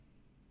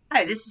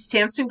Hi, this is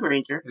Tamsin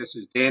Granger This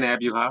is Dan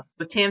Abuhoff.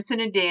 with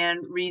Tamsin and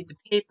Dan Read the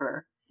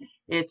Paper.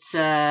 It's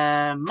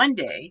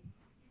Monday,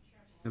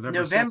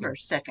 November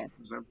 2nd.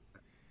 November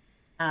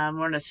 2nd.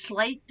 We're on a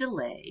slight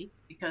delay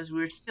because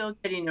we're still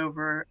getting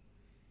over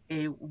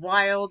a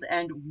wild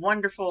and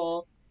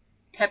wonderful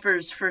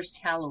Pepper's first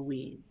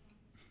Halloween.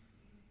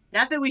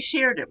 Not that we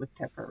shared it with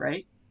Pepper,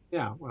 right?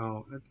 Yeah,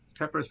 well, it's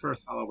Pepper's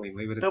first Halloween.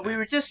 Leave it at But that. we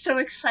were just so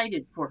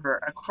excited for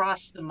her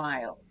across the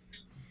miles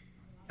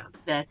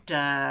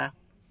that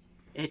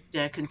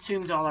it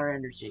consumed all our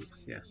energy.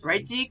 Yes.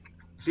 Right, Zeke?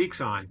 Zeke's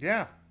on.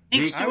 Yeah.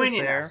 Zeke's I was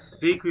joining there. us.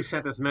 Zeke, who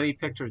sent us many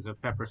pictures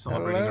of Pepper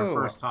celebrating her Hello.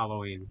 first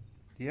Halloween.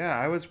 Yeah,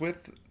 I was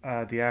with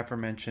the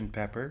aforementioned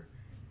Pepper.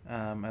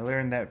 I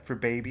learned that for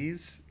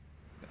babies,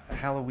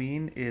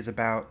 Halloween is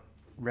about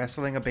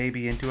wrestling a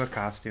baby into a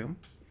costume,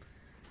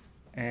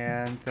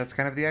 and that's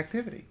kind of the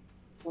activity.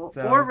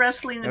 So, Or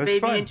wrestling the it was baby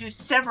fun. into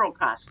several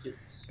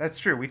costumes. That's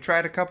true. We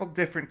tried a couple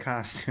different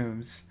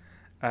costumes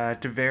to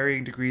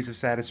varying degrees of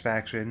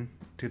satisfaction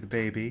to the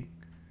baby,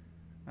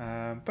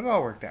 but it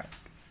all worked out.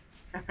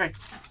 All right.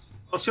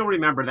 Well, she'll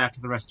remember that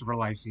for the rest of her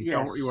life, Zeke.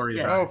 Don't Yes, you worry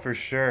yes. about Oh, it. for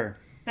sure.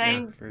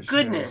 Thank for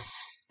goodness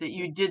that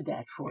you did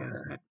that for Yes,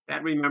 her.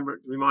 that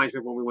reminds me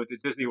of when we went to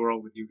Disney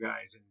World with you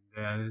guys,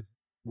 and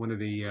one of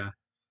the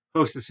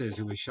hostesses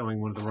who was showing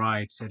one of the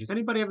rides said, "Does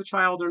anybody have a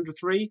child under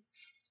 3?"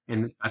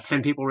 And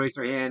 10 people raised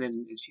their hand,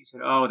 and she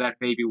said, "Oh, that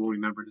baby will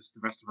remember this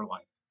the rest of her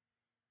life."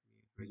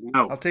 Said,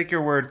 no. I'll take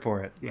your word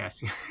for it.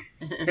 Yes.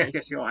 I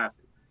guess you'll have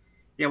to.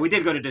 Yeah, we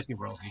did go to Disney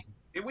World.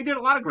 We did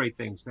a lot of great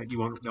things that you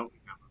don't remember.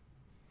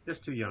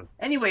 Just too young.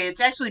 Anyway, it's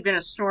actually been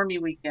a stormy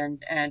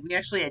weekend, and we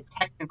actually had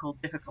technical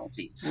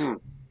difficulties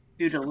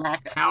due to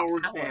lack of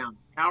Towers power. down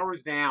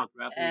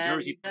throughout New And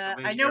Jersey,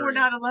 Pennsylvania. I know we're area.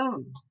 not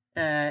alone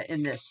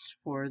in this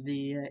for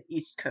the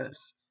East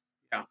Coast.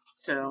 Yeah.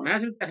 So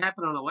Imagine if that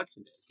happened on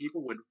election day.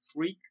 People would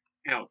freak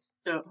out.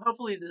 So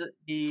hopefully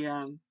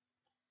the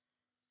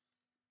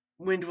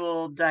wind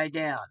will die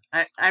down.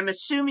 I'm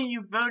assuming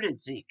you voted,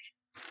 Zeke.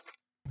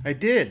 I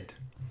did.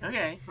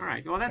 Okay. All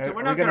right. Well, Are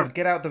we going to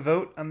get out the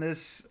vote on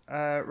this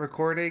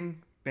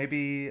recording?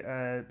 Maybe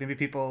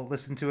people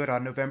listen to it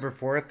on November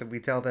 4th and we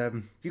tell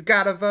them, you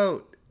got to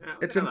vote.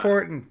 It's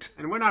important.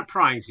 And we're not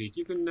prying, Zeke.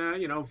 You can,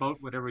 vote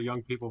whatever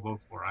young people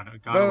vote for.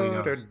 God only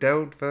Vote knows. or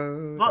don't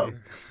vote. Well,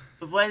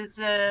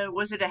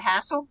 was it a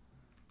hassle?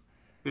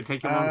 Did it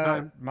take you a long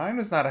time? Mine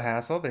was not a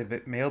hassle.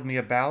 They mailed me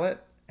a ballot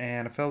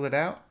and I filled it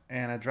out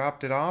and I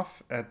dropped it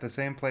off at the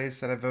same place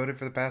that I voted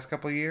for the past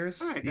couple of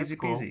years. All right, Easy that's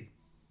cool. peasy.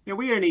 Yeah,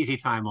 we had an easy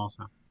time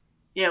also.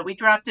 Yeah, we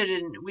dropped it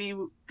in. We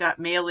got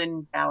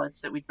mail-in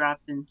ballots that we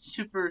dropped in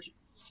super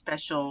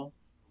special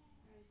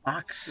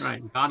box.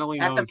 Right. God only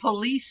knows. At the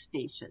police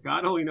station.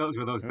 God only knows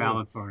where those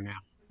ballots are now.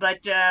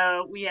 But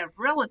we have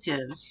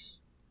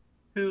relatives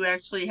who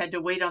actually had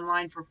to wait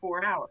online for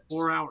 4 hours.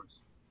 4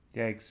 hours.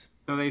 Yikes.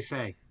 So they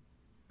say.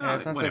 Yeah,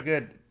 it sounds so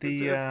good.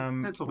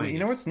 Pennsylvania. You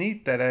know what's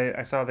neat that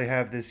I saw they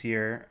have this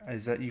year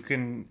is that you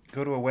can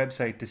go to a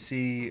website to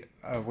see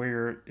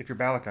if your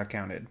ballot got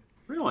counted.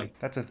 Really?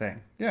 That's a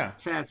thing. Yeah.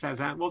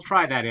 Sad. We'll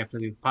try that after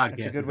the podcast.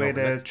 It's a good way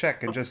to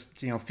check and just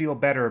feel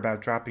better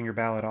about dropping your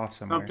ballot off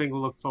somewhere. Something to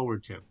look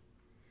forward to.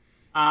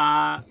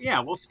 Yeah.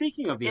 Well,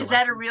 speaking of the Is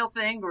election, that a real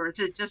thing, or is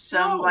it just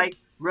some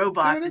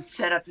robot that's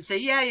set up to say,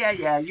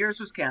 yeah,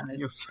 yours was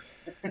counted?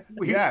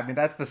 Yeah, I mean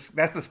that's the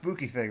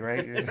spooky thing,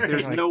 right?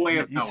 There's no way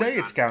of you say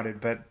it's counted,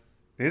 but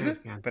is it?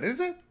 But is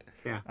it?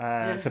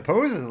 Yeah.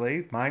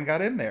 Supposedly, mine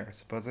got in there.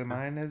 Supposedly,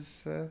 mine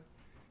is, All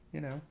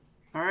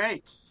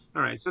right.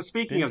 So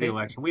speaking of the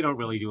election, we don't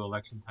really do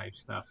election type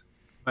stuff,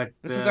 but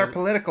this is our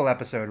political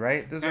episode,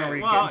 right? This is where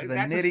we get into the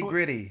nitty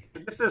gritty.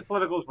 This is as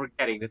political as we're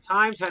getting. The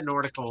Times had an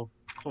article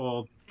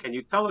called "Can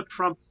You Tell a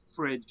Trump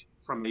Fridge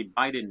from a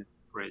Biden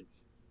Fridge?"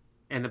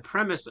 And the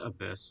premise of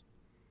this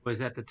was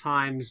that the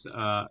Times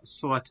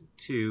sought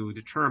to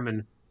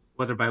determine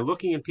whether by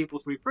looking in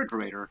people's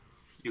refrigerator,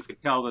 you could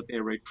tell that they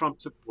were a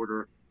Trump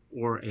supporter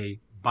or a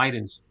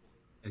Biden supporter,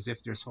 as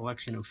if their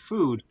selection of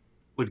food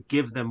would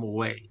give them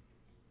away.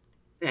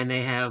 And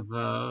they have,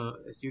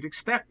 as you'd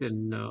expect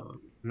in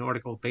an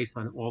article based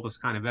on all this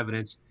kind of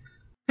evidence,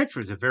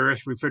 pictures of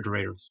various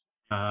refrigerators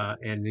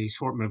and the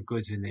assortment of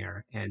goods in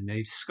there. And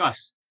they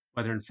discuss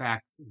whether, in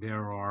fact,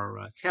 there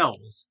are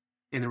tells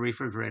in the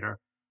refrigerator.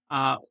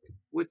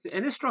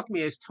 And this struck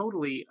me as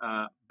totally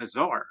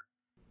bizarre.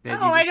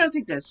 I don't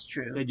think that's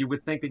true. That you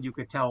would think that you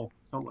could tell.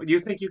 Do you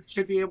think you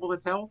should be able to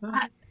tell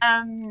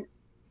them?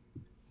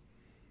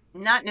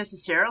 Not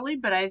necessarily,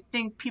 but I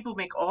think people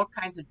make all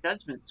kinds of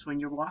judgments when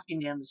you're walking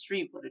down the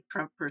street, what a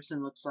Trump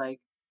person looks like,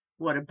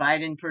 what a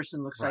Biden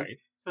person looks like.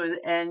 So,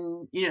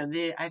 and,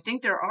 I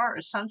think there are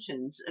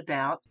assumptions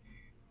about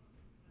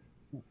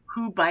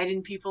who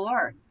Biden people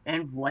are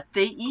and what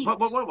they eat.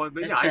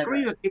 I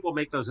agree that people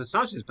make those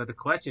assumptions, but the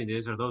question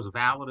is, are those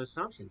valid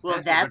assumptions?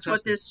 Well, that's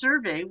what this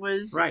survey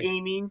was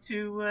aiming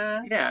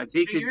to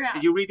Zeke, figure out.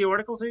 Did you read the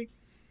article, Zeke?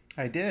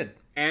 I did.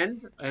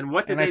 And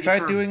what did And they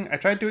determine? I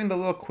tried doing the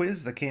little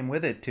quiz that came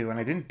with it too, and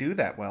I didn't do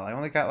that well. I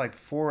only got like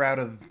 4 out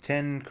of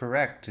 10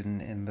 correct in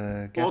the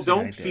Well, guessing I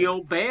don't did.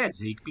 feel bad,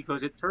 Zeke,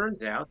 because it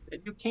turns out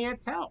that you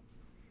can't tell.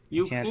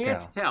 You You can't can't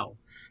tell. tell.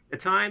 The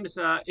times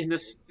in the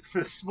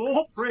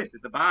small print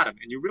at the bottom,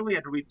 and you really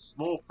had to read the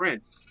small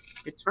print.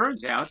 It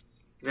turns out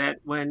that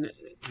when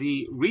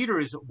the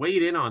readers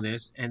weighed in on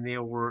this, and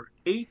there were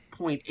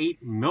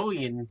 8.8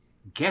 million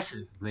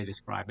guesses, they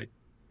describe it,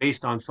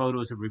 based on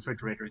photos of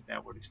refrigerators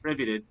that were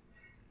distributed,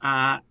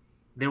 uh,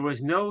 there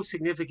was no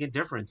significant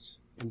difference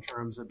in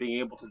terms of being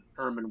able to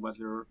determine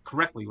whether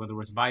correctly whether it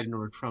was a Biden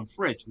or a Trump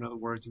fridge. In other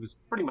words, it was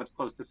pretty much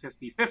close to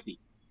 50-50.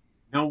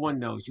 No one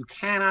knows. You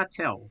cannot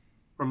tell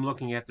from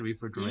looking at the In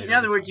refrigerator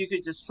other words, themselves. you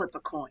could just flip a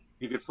coin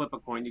You could flip a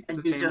coin, you get and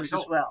the do same just as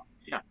result. well.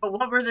 Yeah. But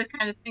what were the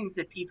kind of things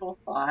that people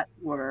thought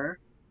were,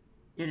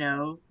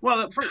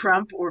 Well,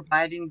 Trump or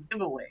Biden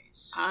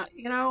giveaways?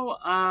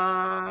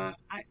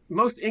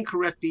 Most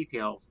incorrect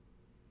details.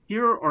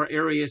 Here are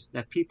areas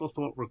that people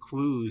thought were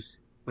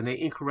clues when they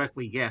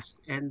incorrectly guessed,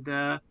 and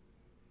they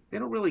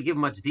don't really give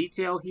much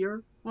detail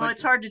here. Well,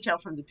 it's hard to tell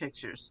from the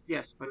pictures.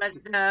 Yes, but But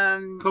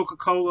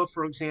Coca-Cola,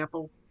 for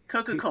example.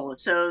 Coca-Cola.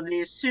 So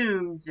they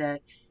assumed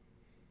that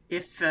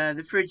if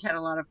the fridge had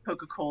a lot of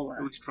Coca-Cola,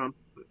 It was Trump.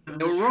 it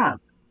They was were wrong.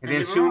 Trump. And they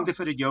were assumed wrong. if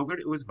it had yogurt,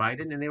 it was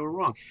Biden, and they were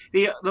wrong.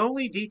 The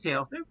only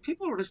details,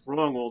 people are just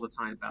wrong all the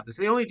time about this.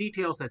 The only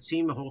details that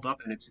seem to hold up,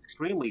 and it's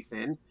extremely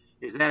thin,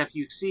 is that if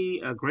you see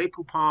a Grey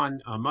Poupon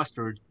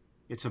mustard,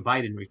 it's a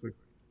Biden refrigerator.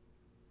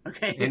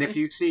 Okay. And if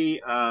you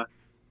see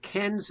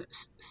Ken's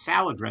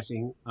salad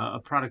dressing, a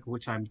product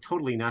which I'm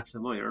totally not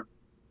familiar,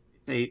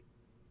 it's a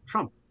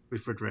Trump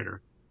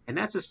refrigerator. And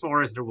that's as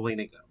far as they're willing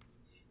to go.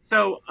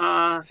 So,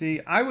 See,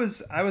 I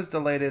was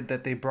delighted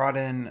that they brought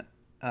in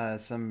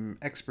some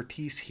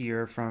expertise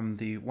here from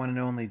the one and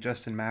only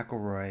Justin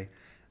McElroy,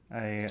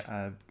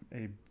 a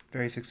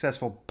very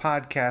successful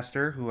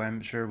podcaster who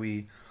I'm sure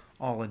we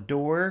all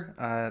adore.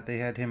 They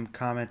had him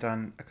comment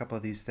on a couple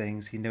of these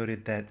things. He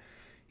noted that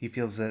he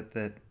feels that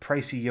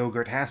pricey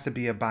yogurt has to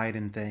be a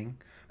Biden thing,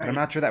 but I'm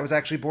not sure that was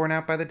actually borne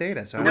out by the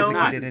data. So I don't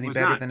think he did any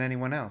better than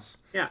anyone else.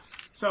 Yeah.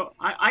 So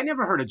I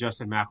never heard of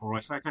Justin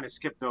McElroy, so I kind of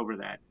skipped over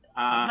that.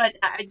 But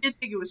I did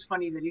think it was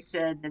funny that he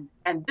said,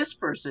 and this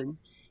person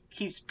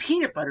keeps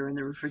peanut butter in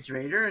the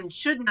refrigerator and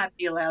should not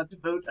be allowed to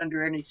vote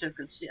under any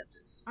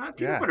circumstances.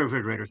 Peanut butter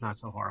refrigerator is not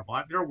so horrible.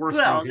 There are worse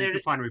Well, things than you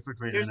can find a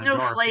refrigerator. there's in a no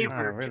jar of peanut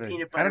flavor butter. to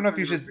peanut butter. I don't know if from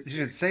you the should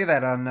refrigerator. say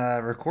that on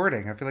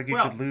recording. I feel like you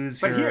could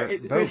lose your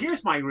vote. But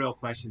here's my real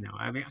question, though.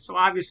 I mean, so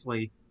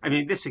obviously,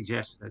 this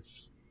suggests that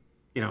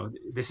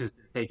this is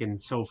taken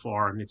so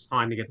far, and it's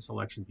time to get this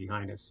election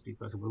behind us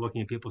because we're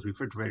looking at people's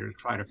refrigerators,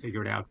 try to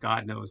figure it out.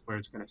 God knows where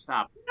it's going to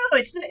stop. No,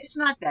 it's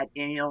not that,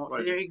 Daniel.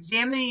 What? They're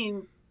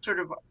examining sort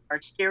of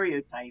our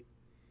stereotype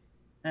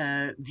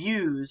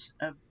views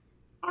of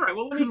All right,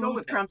 well, let me go who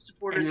with Trump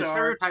supporters And the are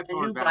stereotypes and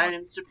are who valid.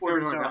 Biden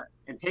supporters are.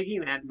 And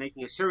taking that and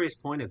making a serious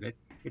point of it,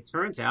 it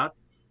turns out,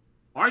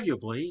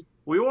 arguably,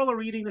 we all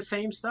are eating the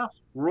same stuff.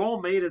 We're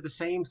all made of the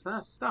same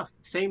stuff,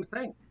 same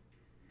thing.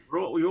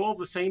 We all have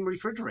the same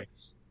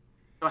refrigerators.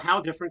 So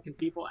how different can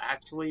people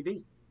actually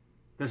be?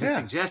 Does it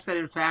suggest that,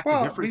 in fact,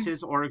 the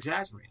differences are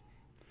exaggerated?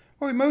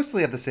 Well, we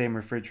mostly have the same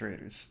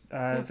refrigerators.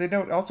 As they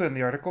note also in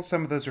the article,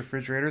 some of those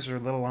refrigerators are a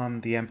little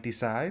on the empty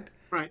side.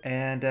 Right.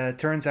 And it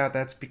turns out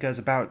that's because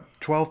about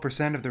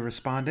 12% of the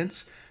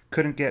respondents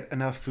couldn't get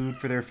enough food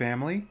for their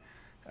family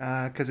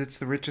because it's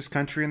the richest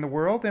country in the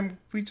world and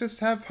we just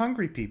have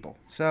hungry people.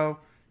 So,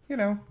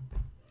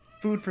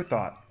 food for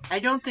thought. I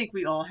don't think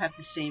we all have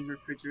the same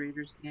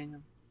refrigerators,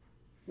 Daniel.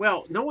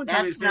 Well, no one's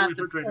having the That's same not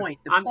the refrigerator. point.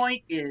 The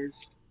point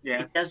is,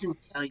 Yeah. it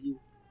doesn't tell you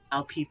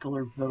how people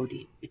are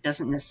voting. It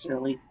doesn't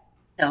necessarily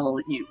tell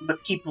you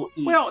what people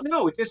eat. Well,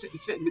 no,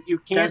 you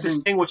can't Doesn't-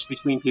 distinguish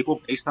between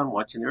people based on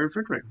what's in their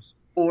refrigerators.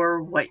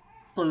 or what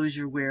clothes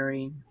you're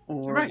wearing,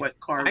 or Right. what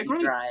car I you agree.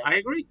 drive. I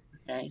agree.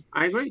 Okay,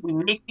 I agree. we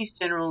make these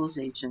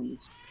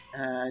generalizations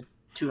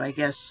to, I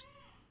guess,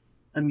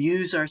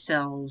 amuse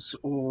ourselves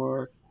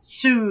or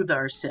soothe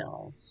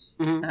ourselves,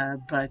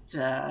 Mhm. but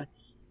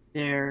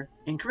they're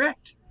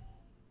incorrect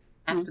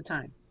half the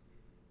time.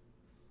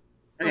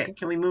 Okay,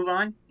 can we move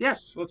on?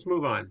 Yes, let's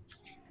move on.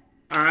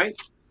 All right.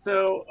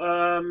 So,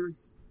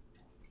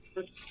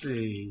 let's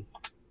see.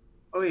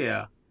 Oh,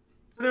 yeah.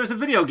 So there was a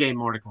video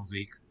game article,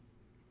 Zeke.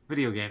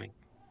 Video gaming.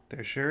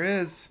 There sure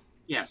is.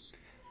 Yes.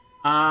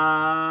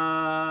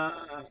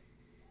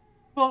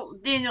 Well,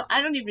 Daniel,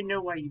 I don't even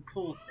know why you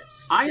pulled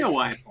this. I know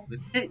why I pulled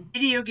it.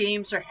 Video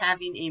games are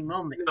having a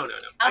moment. No.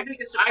 How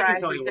big a surprise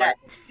tell is you that?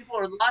 People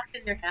are locked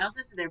in their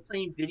houses and they're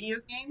playing video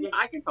games? Yeah,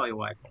 I can tell you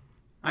why I pulled it.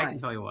 I Why? can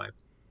tell you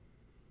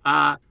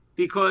why.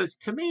 Because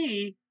to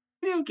me,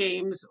 video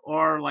games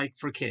are like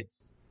for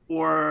kids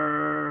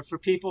or for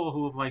people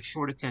who have like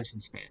short attention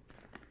span,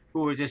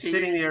 who are just So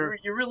sitting there.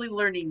 You're really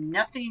learning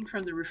nothing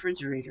from the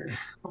refrigerator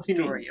What do you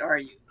mean? story, are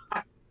you?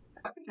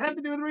 What does it have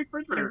to do with the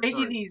refrigerator? You're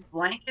making these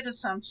blanket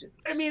assumptions.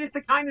 I mean, it's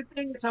the kind of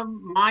thing, it's a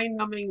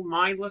mind-numbing,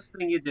 mindless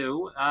thing you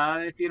do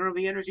if you don't have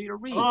the energy to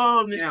read.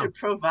 Oh, Mr.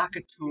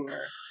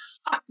 Provocateur.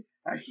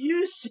 Are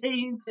you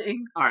saying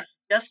things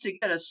just to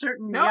get a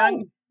certain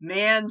young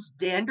man's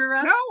dander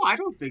up? No, I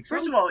don't think so.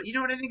 First of all, you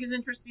know what I think is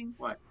interesting?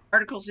 What?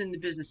 Articles in the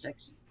business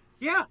section.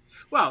 Yeah.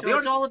 Well, so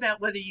it's all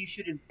about whether you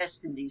should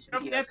invest in these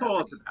video That's companies.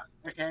 all it's about.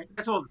 Okay.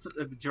 That's all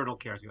the journal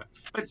cares about.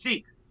 But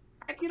see,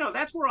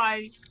 that's where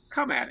I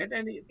come at it,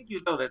 and I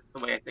think that's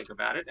the way I think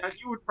about it.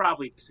 You would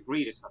probably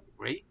disagree to some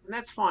degree, and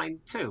that's fine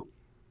too.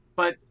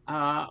 But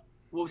what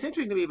was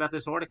interesting to me about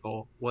this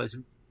article was,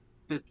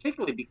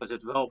 particularly because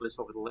of developments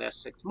over the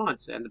last 6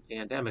 months and the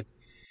pandemic,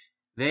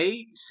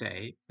 they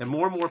say that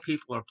more and more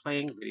people are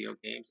playing video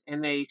games,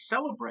 and they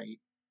celebrate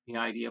the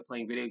idea of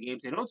playing video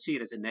games. They don't see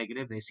it as a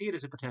negative. They see it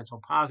as a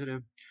potential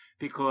positive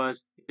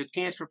because it's a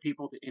chance for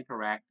people to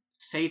interact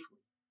safely.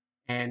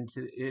 And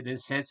in a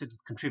sense, it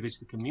contributes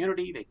to the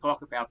community. They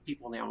talk about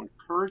people now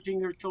encouraging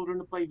their children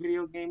to play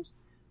video games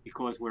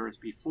because whereas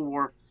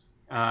before,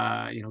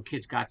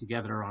 kids got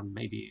together on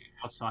maybe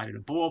outside at a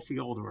ball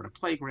field or at a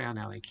playground,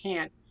 now they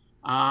can't.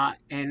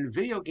 And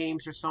video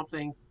games are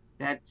something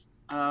that's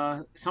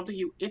something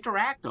you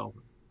interact over.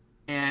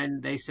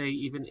 And they say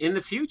even in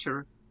the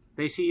future,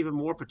 they see even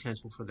more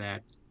potential for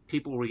that.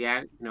 People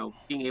react,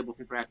 being able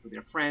to interact with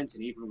their friends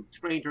and even with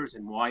strangers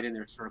and widen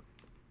their circle.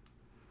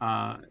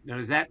 Now,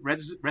 does that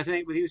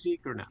resonate with you,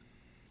 Zeke, or not?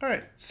 All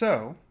right.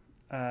 So,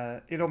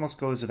 it almost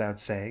goes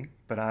without saying,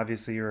 but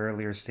obviously your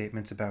earlier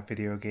statements about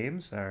video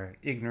games are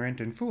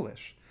ignorant and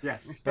foolish.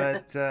 Yes.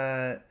 But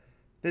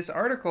this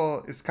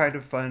article is kind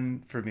of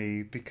fun for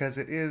me because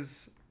it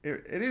is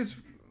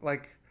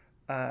like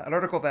an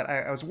article that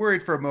I was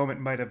worried for a moment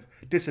might have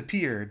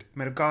disappeared,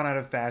 might have gone out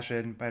of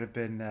fashion, might have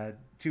been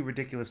too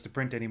ridiculous to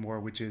print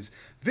anymore, which is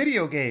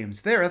video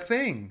games. They're a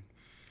thing.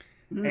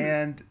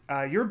 And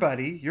your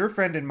buddy, your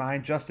friend and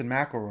mine, Justin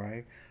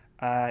McElroy,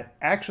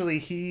 actually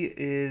he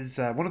is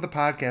one of the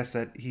podcasts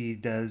that he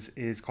does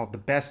is called The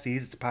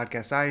Besties. It's a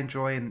podcast I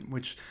enjoy in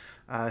which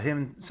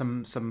him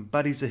and some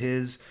buddies of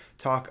his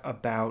talk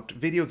about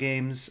video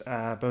games,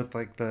 both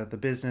like the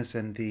business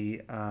and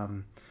the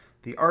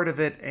art of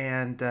it.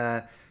 And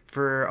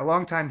for a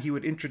long time, he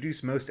would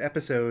introduce most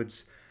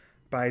episodes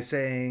by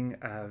saying,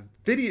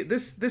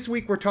 this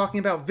week we're talking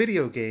about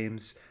video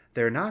games.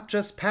 They're not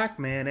just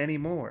Pac-Man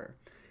anymore.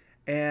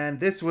 And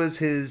this was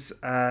his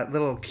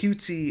little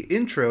cutesy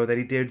intro that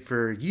he did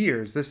for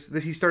years.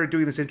 He started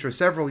doing this intro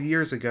several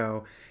years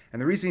ago.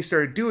 And the reason he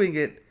started doing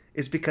it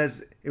is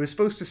because it was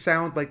supposed to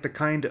sound like the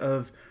kind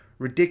of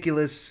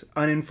ridiculous,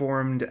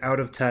 uninformed, out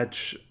of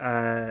touch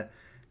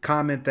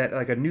comment that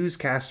like a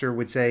newscaster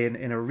would say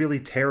in a really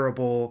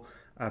terrible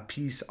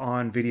piece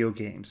on video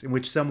games, in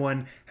which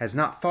someone has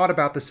not thought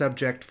about the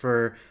subject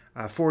for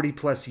 40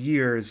 plus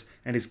years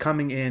and is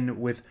coming in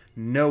with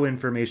no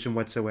information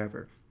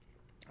whatsoever.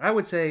 I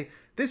would say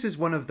this is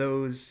one of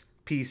those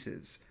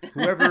pieces.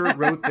 Whoever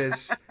wrote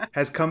this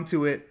has come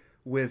to it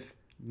with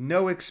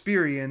no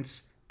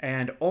experience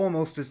and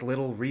almost as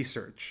little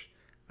research.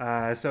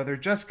 So they're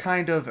just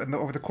kind of,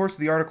 over the course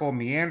of the article,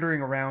 meandering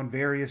around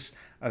various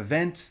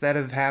events that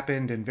have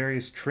happened and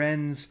various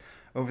trends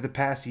over the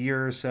past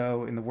year or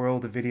so in the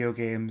world of video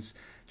games,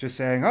 just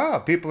saying,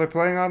 people are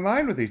playing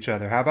online with each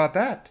other. How about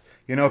that?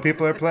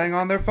 People are playing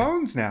on their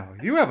phones now.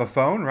 You have a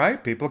phone,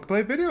 right? People can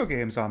play video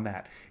games on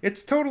that.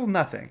 It's total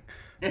nothing.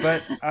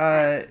 But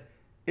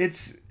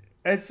if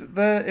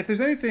there's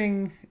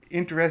anything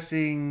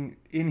interesting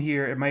in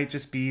here, it might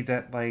just be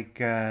that,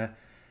 like, I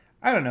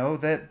don't know,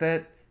 that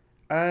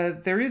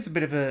there is a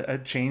bit of a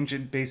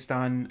change based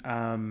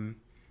on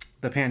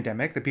the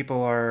pandemic, that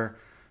people are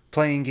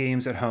playing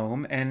games at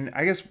home. And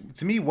I guess,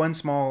 to me, one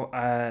small,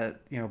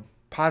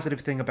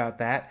 positive thing about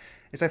that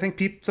is I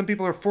think some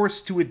people are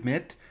forced to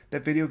admit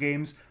that video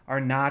games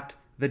are not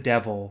the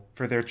devil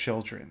for their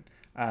children.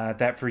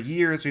 That for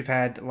years we've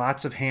had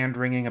lots of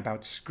hand-wringing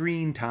about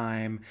screen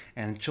time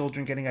and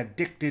children getting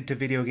addicted to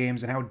video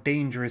games and how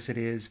dangerous it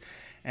is.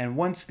 And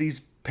once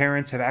these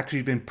parents have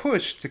actually been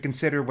pushed to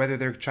consider whether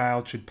their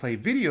child should play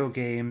video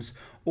games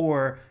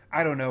or,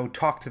 I don't know,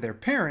 talk to their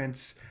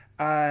parents,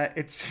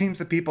 it seems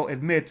that people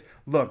admit,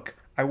 look,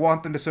 I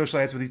want them to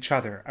socialize with each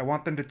other. I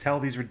want them to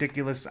tell these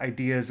ridiculous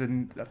ideas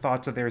and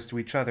thoughts of theirs to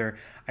each other.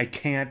 I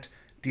can't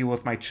deal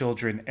with my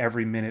children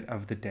every minute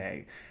of the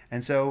day.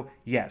 And so,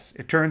 yes,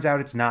 it turns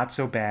out it's not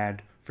so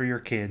bad for your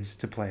kids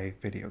to play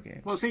video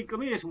games. Well, see, let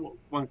me ask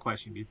one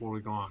question before we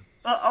go on.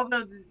 Well,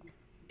 although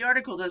the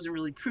article doesn't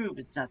really prove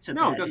it's not so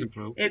bad. No, it doesn't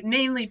prove. It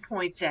mainly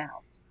points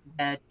out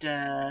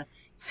that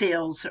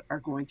sales are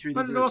going through the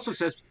roof. But it also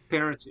says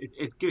parents,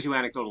 it gives you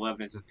anecdotal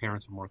evidence that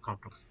parents are more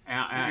comfortable.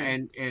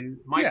 And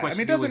my question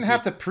it doesn't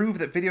have to prove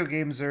that video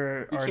games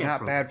are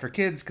not bad for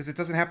kids, because it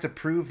doesn't have to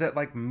prove that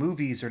like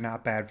movies are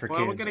not bad for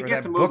kids, or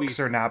that books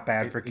are not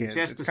bad for kids.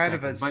 It's kind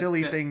of a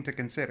silly thing to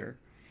consider.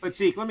 But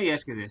Zeke, let me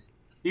ask you this.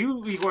 Do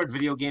you regard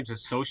video games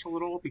as social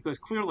at all? Because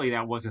clearly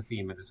that was a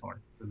theme of this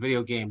article. The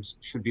video games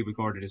should be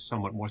regarded as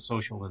somewhat more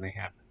social than they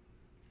have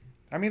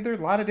I mean, there are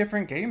a lot of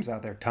different games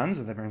out there. Tons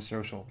of them are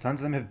social. Tons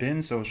of them have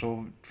been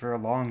social for a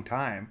long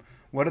time.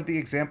 One of the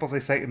examples I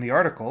cite in the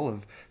article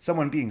of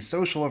someone being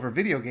social over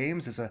video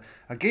games is a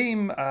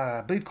game,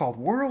 I believe, called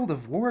World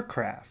of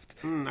Warcraft.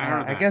 I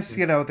heard I that. guess,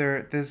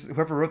 there's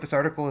whoever wrote this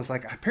article is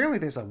like, apparently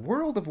there's a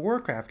World of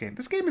Warcraft game.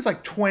 This game is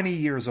like 20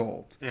 years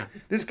old. Yeah.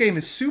 This game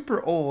is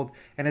super old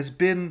and has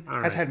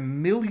right. had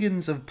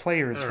millions of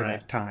players All for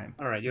right. that time.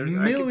 All right.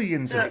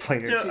 Millions of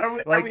players. So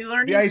are Like, we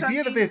learning the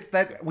idea something?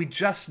 that we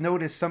just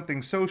noticed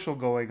something social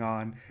going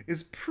on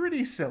is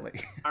pretty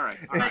silly. All right.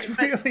 It's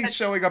really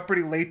showing up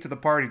pretty late to the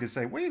party to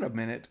say, wait a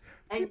minute,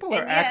 people are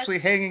and yet- actually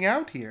hanging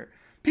out here.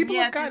 People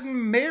have yet this-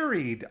 gotten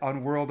married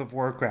on World of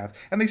Warcraft,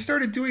 and they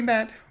started doing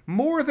that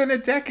more than a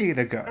decade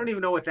ago. I don't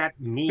even know what that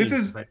means,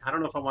 is- but I don't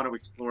know if I want to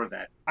explore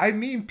that. I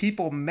mean,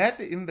 people met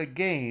in the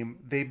game,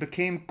 they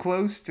became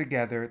close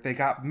together, they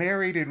got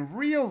married in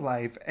real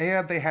life,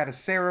 and they had a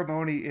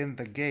ceremony in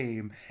the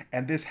game.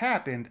 And this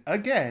happened,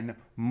 again,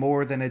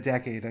 more than a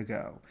decade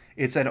ago.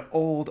 It's an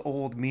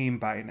old meme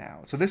by now.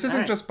 So this isn't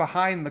Alright. just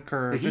behind the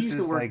curve, Did he this use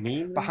the is word like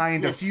meme?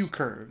 behind Yes. a few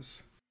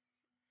curves.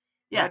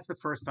 Yeah. That's the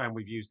first time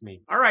we've used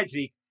meme. All right,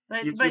 Zeke.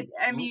 But You- but you-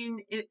 I mean,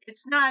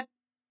 it's not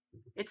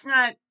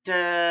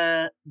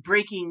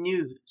breaking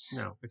news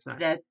No, it's not.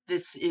 that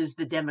this is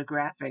the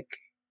demographic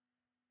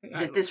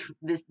I- that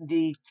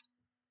the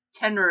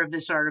tenor of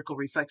this article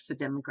reflects the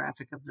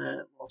demographic of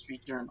the Wall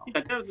Street Journal.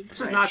 Yeah, this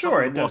is Right. not Sure,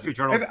 something it the Wall does. Street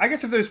Journal. I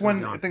guess if there's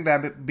Moving one on. thing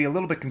that I'd be a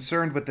little bit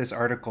concerned with this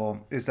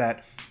article is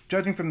that,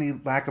 judging from the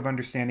lack of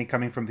understanding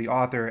coming from the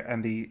author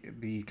and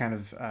the kind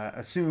of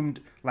assumed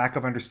lack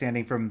of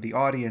understanding from the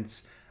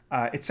audience,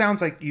 it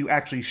sounds like you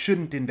actually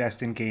shouldn't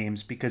invest in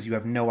games because you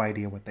have no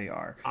idea what they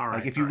are. All right,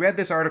 like if you all right. read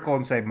this article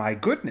and say, "My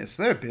goodness,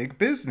 they're big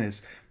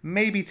business,"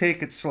 maybe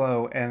take it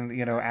slow and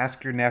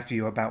ask your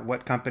nephew about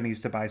what companies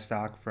to buy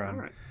stock from.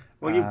 All right.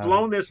 Well, you've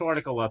blown this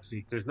article up,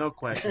 Zeke. There's no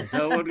question.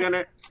 So we're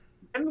gonna.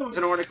 Then there was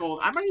an article.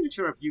 I'm not even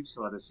sure if you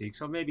saw this, Zeke.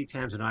 So maybe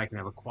Tams and I can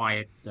have a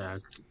quiet,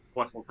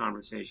 thoughtful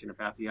conversation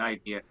about the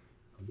idea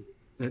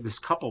that this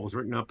couple was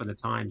written up in the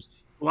Times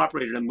who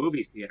operated a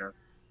movie theater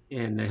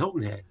in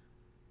Hilton Head,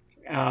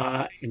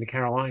 in the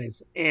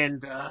Carolinas, and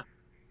guess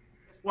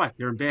what?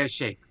 They're in bad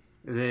shape.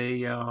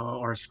 They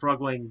are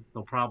struggling.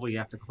 They'll probably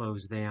have to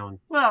close down.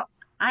 Well,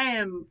 I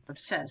am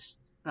obsessed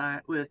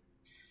with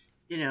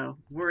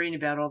worrying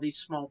about all these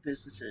small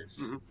businesses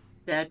Mhm.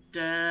 that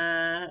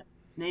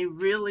may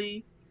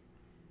really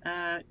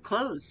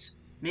close,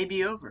 may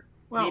be over,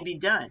 Well, may be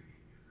done.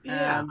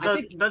 Yeah, I both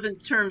think both in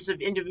terms of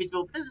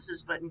individual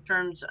businesses, but in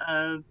terms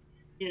of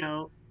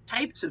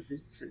types of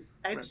businesses,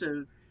 types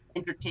of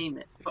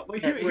entertainment but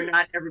that we're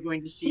not ever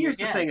going to see here's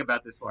again. the thing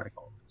about this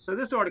article. So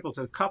this article's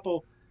a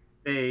couple.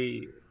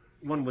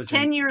 One was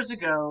 10 years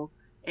ago,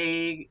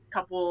 a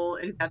couple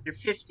in about their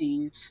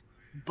 50s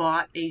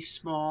bought a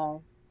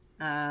small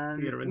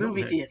Theater in movie Hilton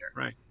Head. theater.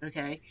 Right.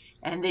 Okay.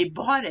 And they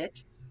bought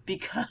it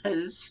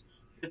because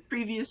the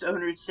previous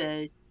owner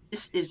said,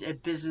 this is a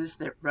business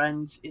that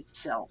runs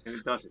itself. And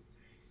it doesn't.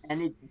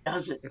 And it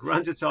doesn't. It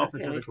runs itself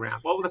into Okay. the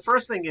ground. Well, the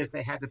first thing is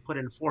they had to put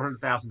in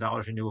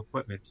 $400,000 in new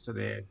equipment to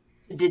their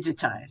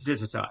Digitize.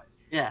 digitize.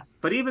 Yeah.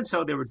 But even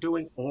so, they were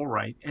doing all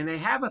right. And they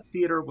have a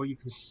theater where you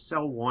can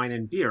sell wine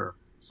and beer,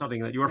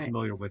 something that you're Right.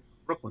 familiar with,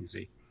 Brooklyn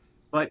Z.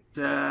 But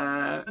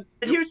But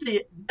here's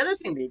the other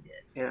thing they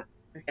did. Yeah.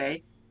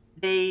 Okay.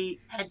 They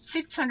had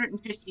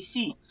 650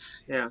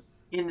 seats Yeah.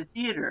 in the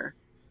theater.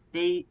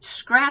 They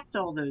scrapped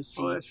all those seats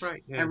Oh, that's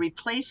right. Yeah. and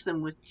replaced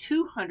them with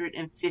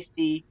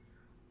 250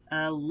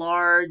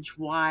 large,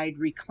 wide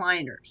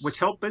recliners, Which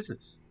helped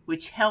business.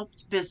 which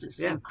helped business,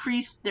 Yeah.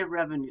 increased their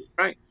revenues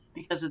Right.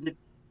 because of the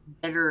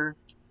better,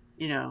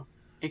 So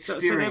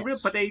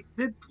experience. they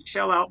did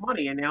shell out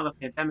money, and now the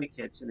pandemic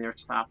hits, and they're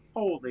stopped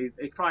cold. They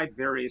tried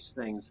various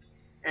things,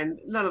 and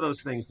none of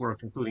those things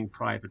worked, including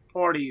private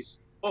parties,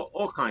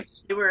 all kinds of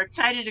stuff. They were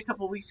excited a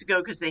couple weeks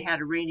ago because they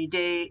had a rainy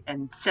day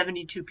and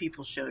 72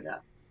 people showed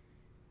up.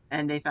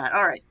 And they thought,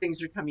 all right,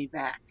 things are coming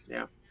back.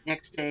 Yeah.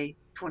 Next day,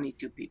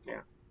 22 people.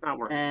 Yeah. Not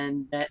working.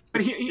 And But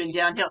it's been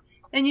downhill.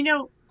 And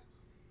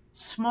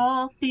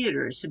small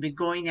theaters have been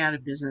going out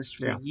of business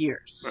for Yeah.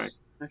 years. Right.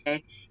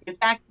 Okay. In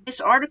fact, this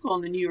article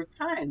in the New York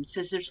Times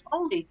says there's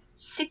only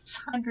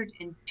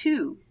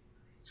 602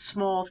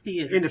 small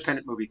theaters.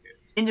 Independent movie theaters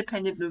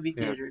Independent movie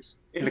Yeah. theaters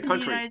in the the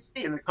country. United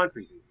States. In the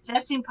country. Does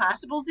that seem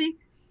possible, Zeke?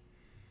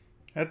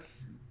 I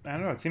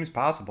don't know. It seems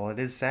possible. It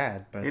is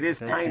sad, but It is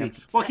does tiny.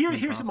 seem- Well, seem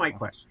here's my possible.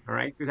 question, all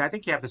right? Because I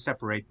think you have to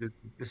separate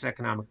this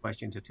economic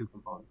question into two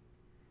components.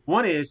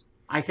 One is,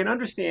 I can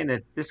understand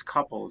that this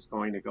couple is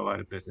going to go out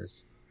of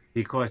business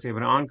because they have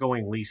an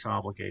ongoing lease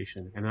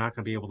obligation and they're not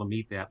going to be able to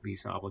meet that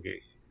lease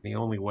obligation. The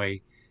only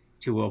way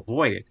to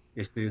avoid it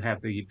is to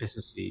have the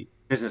business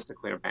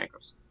declare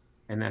bankruptcy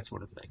and that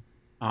sort of thing.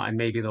 And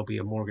maybe there'll be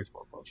a mortgage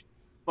foreclosure.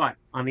 But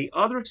on the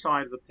other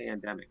side of the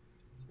pandemic,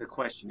 the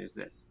question is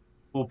this: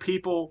 will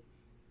people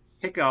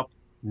pick up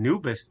new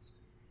business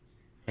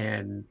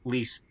and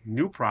lease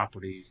new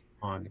properties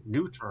on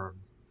new terms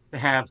to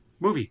have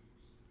movie,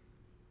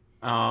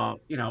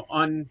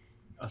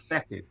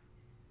 unaffected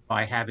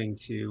by having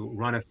to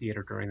run a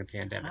theater during the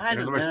pandemic? I In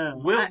other don't words, know.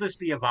 will this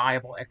be a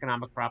viable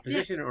economic Yeah,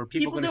 proposition, or are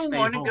people people going to don't stay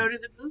want to home? go to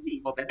the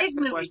movies. Well, that's Big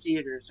the movie question.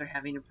 theaters are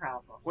having a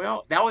problem.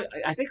 Well,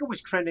 I think it was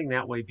trending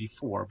that way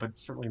before, but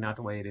certainly not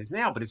the way it is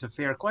now. But it's a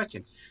fair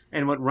question.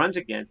 And what runs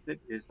against it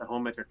is the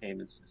home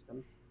entertainment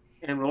system.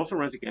 And what also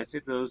runs against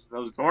it, those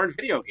darn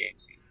video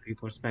games.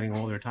 People are spending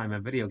all their time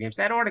on video games.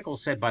 That article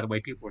said, by the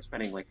way, people are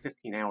spending like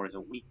 15 hours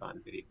a week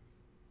on video.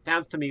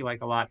 Sounds to me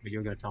like a lot, but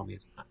you're going to tell me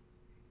it's not.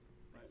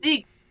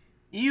 See,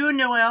 you and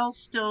Noel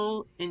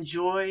still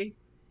enjoy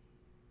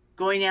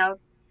going out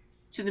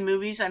to the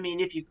movies? I mean,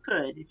 if you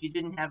could, if you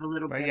didn't have a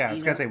little But bit, yeah, I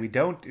was gonna say we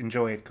don't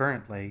enjoy it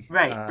currently.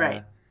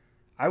 Right.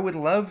 I would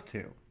love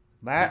to.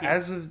 Yeah.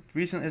 As of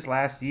recent as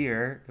last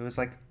year, it was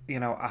like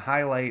a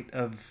highlight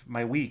of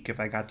my week if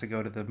I got to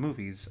go to the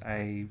movies.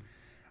 I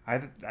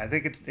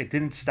think it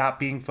didn't stop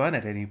being fun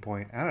at any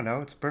point. I don't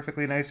know. It's a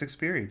perfectly nice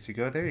experience. You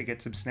go there, you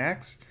get some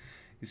snacks,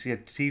 you see a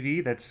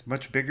TV that's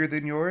much bigger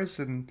than yours,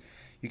 and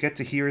you get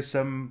to hear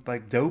some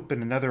like dope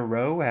in another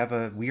row have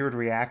a weird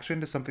reaction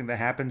to something that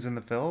happens in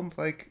the film.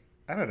 Like,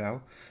 I don't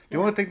know. The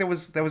only thing that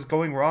was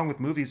going wrong with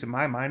movies in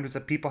my mind was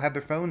that people had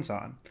their phones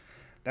on.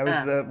 That was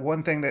the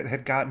one thing that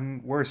had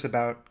gotten worse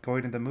about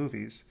going to the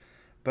movies.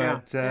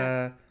 But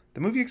the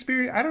movie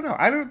experience, I don't know.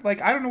 I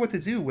don't know what to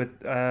do with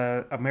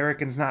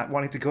Americans not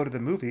wanting to go to the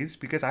movies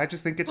because I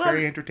just think it's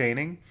very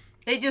entertaining.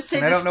 They just say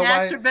And I the don't know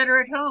snacks why- are better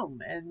at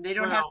home and they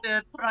don't have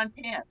to put on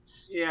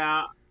pants.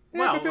 Yeah. Yeah,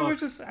 Well, but people look, are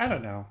just I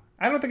don't know.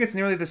 I don't think it's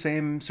nearly the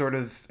same sort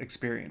of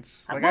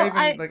experience. Like Well,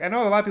 I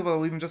know a lot of people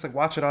will even just like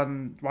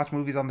watch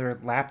movies on their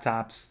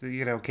laptops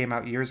that came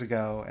out years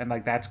ago and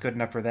like that's good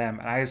enough for them.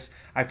 And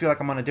I feel like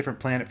I'm on a different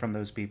planet from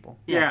those people.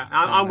 yeah,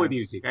 I don't I'm with know.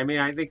 you, Zeke. I mean,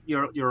 I think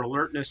your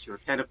alertness, your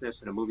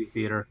attentiveness in a movie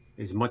theater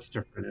is much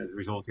different. As a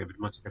result, you have a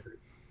much different.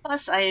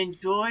 Plus, I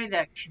enjoy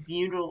that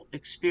communal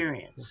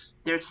experience.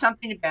 There's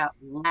something about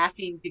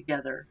laughing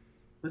together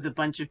with a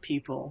bunch of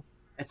people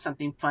at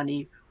something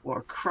funny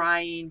or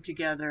crying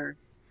together.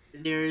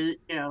 Even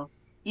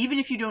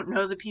if you don't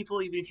know the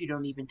people, even if you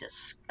don't even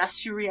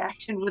discuss your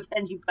reaction with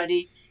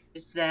anybody,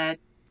 it's that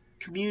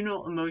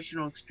communal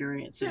emotional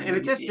experience. Yeah, and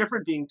it's just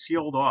different being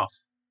sealed off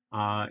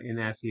in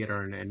that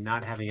theater and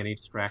not having any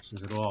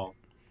distractions at all.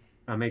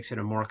 Makes it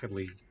a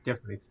markedly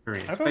different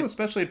experience. I felt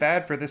especially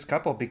bad for this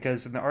couple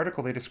because in the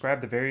article they describe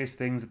the various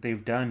things that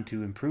they've done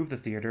to improve the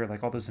theater,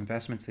 like all those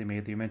investments they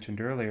made that you mentioned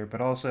earlier,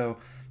 but also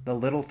the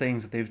little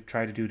things that they've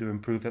tried to do to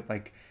improve it,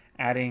 like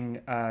adding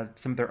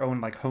some of their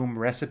own like home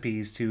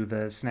recipes to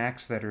the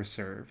snacks that are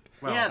served.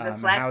 The and how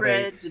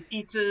flatbreads, the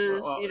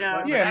pizzas,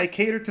 Yeah, and they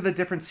cater to the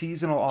different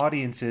seasonal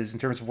audiences in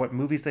terms of what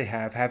movies they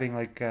have, having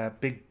like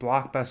big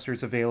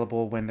blockbusters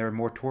available when there are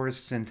more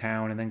tourists in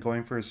town, and then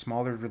going for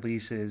smaller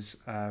releases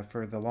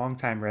for the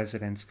longtime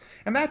residents.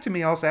 And that to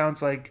me all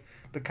sounds like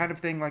the kind of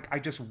thing like I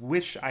just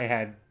wish I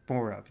had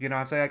more of.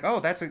 I'm saying like,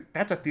 oh, that's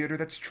a theater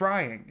that's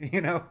trying.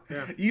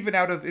 Even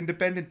out of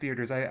independent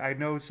theaters, I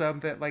know some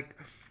that like.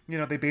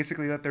 They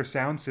basically let their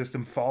sound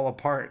system fall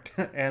apart,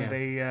 and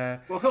they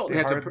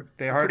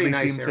hardly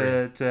nice seem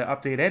area. to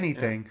update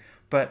anything.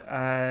 But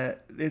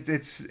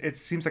it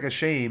seems like a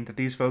shame that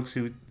these folks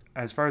who,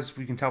 as far as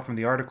we can tell from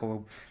the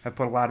article, have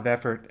put a lot of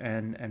effort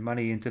and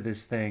money into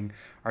this thing,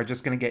 are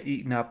just going to get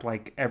eaten up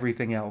like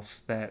everything else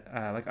that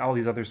like all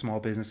these other small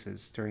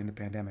businesses during the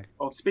pandemic.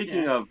 Well,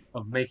 speaking of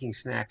making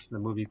snacks in the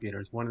movie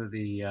theaters, one of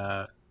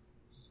the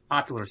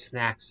popular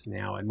snacks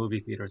now in movie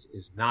theaters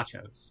is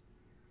nachos.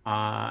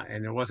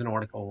 And there was an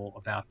article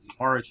about the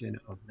origin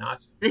of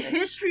nachos. The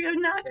history of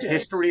nachos. The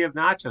history of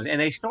nachos. And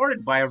they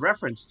started by a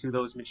reference to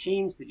those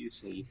machines that you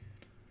see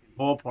in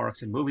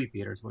ballparks and movie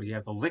theaters where you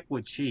have the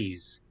liquid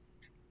cheese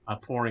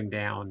pouring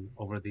down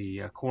over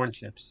the corn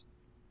chips.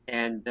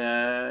 And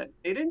they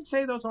didn't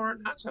say those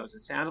aren't nachos.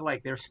 It sounded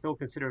like they're still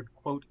considered,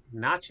 quote,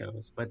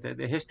 nachos. But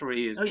the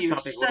history is you're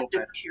something a little such a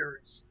better.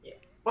 purist. Yeah.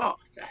 Well,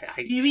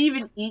 Do you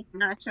even eat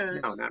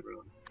nachos? No, not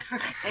really.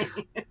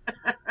 Okay.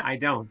 I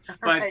don't.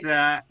 Right.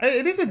 But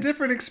It is a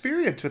different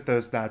experience with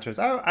those nachos.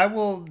 I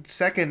will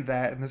second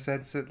that in the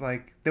sense that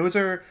like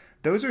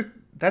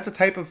that's a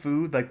type of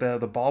food like the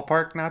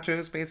ballpark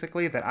nachos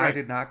basically that I Right.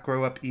 did not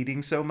grow up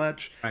eating so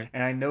much. Right.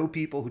 And I know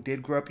people who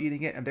did grow up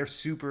eating it and they're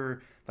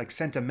super like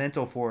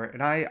sentimental for it.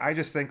 And I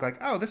just think like,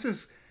 oh, this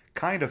is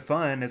kind of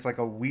fun. It's like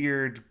a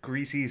weird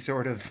greasy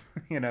sort of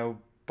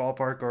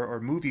ballpark or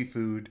movie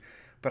food,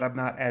 but I'm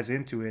not as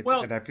into it.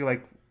 Well- and I feel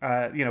like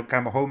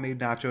kind of homemade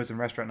nachos and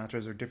restaurant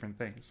nachos are different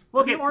things.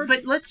 well, Okay, the origin-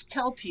 but let's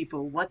tell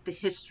people what the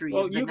history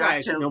well, of the you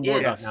guys nacho know more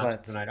about is. Yes, nachos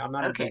let's- tonight. I'm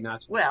not a Okay. big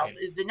nacho Well, fan.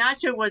 the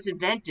nacho was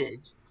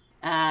invented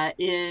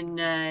in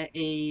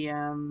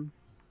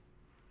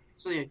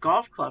actually a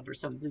golf club or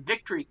something, the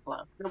Victory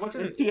Club No, what's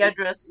in it?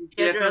 Piedras,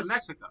 Piedras,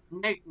 Mexico.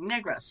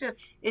 Negras. Yeah,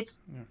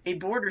 it's Yeah. a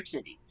border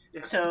city.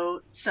 Yeah.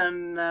 So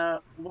some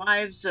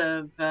wives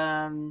of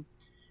some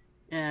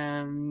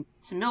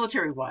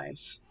military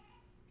wives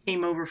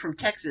came over from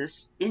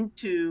Texas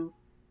into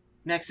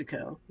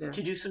Mexico Yeah.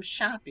 to do some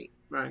shopping,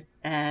 Right.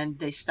 and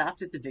they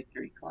stopped at the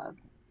Victory Club.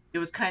 It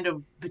was kind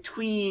of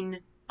between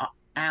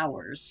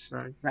hours,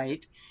 Right.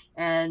 right?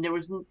 And they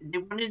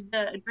wanted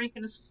a drink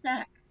and a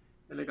snack.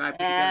 And the guy put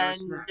together a And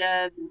snack.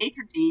 the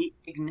maitre d',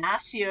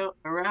 Ignacio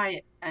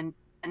Anaya,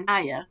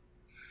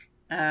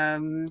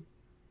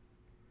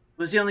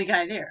 was the only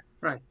guy there.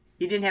 Right.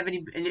 He didn't have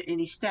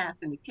any staff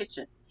in the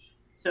kitchen.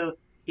 So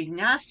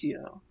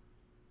Ignacio,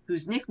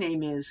 whose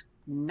nickname is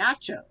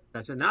Nacho.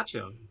 That's a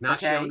nacho.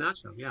 Okay.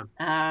 Nacho,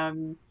 yeah.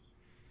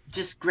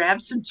 Just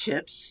grabbed some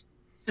chips,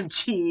 some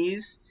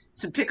cheese,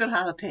 some pickled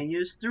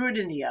jalapenos, threw it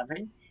in the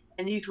oven,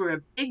 and these were a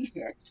big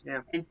hit.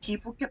 Yeah. And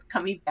people kept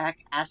coming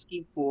back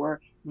asking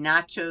for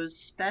Nacho's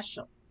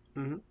special.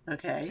 Mm-hmm.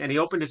 Okay. And he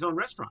opened his own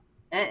restaurant.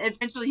 And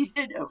eventually he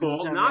did open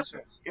his own Nachos.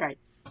 restaurant. Right.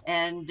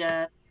 And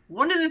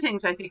one of the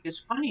things I think is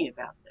funny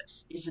about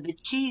this is the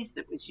cheese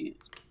that was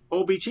used.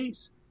 Colby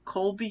cheese.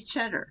 Colby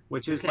cheddar.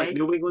 Which is like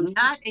New England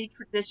Not cheese. a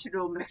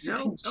traditional Mexican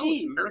No,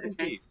 cheese. it's American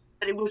cheese.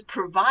 But it was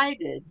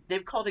provided,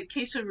 they've called it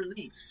queso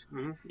relief.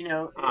 Mm-hmm. You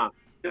know,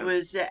 it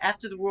was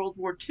after the World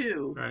War II,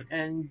 right.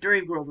 and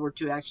during World War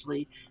II,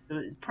 actually, it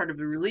was part of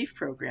a relief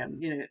program,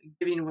 you know,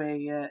 giving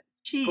away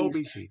cheese.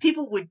 Colby cheese.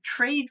 People would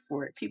trade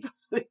for it. People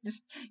would,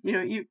 you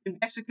know, in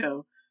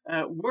Mexico,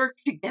 work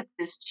to get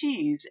this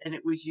cheese, and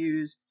it was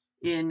used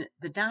in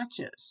the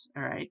nachos,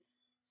 all right?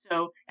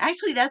 So,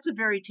 actually, that's a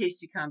very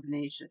tasty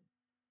combination.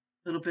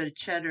 A little bit of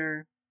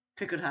cheddar,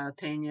 pickled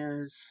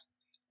jalapenos,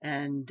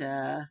 and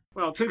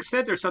well, to the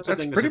extent there's such a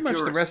thing. That's pretty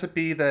much the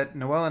recipe that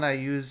Noelle and I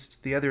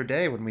used the other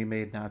day when we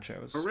made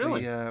nachos. Oh,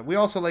 really? We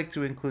also like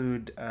to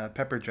include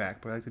pepper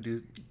jack. We like to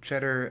do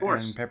cheddar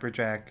and pepper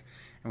jack,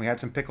 and we had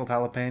some pickled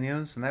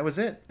jalapenos, and that was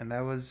it. And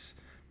that was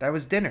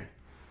dinner.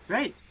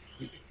 Right.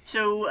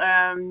 So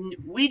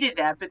we did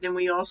that, but then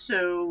we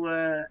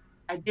also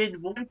I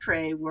did one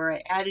tray where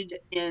I added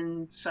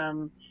in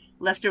some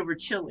leftover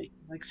chili,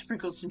 like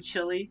sprinkled some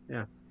chili.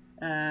 Yeah.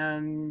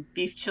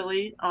 Beef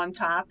chili on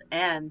top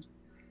and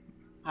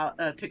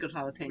pickled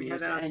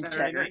jalapenos and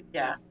cheddar. Night.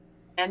 Yeah.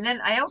 And then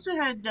I also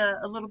had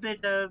a little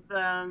bit of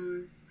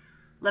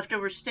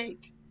leftover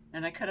steak,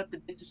 and I cut up the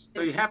bits of steak.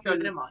 So you have to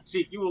them on.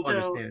 See, you will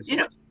understand. You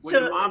know, what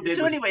your mom did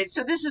anyway,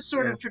 so this is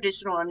sort of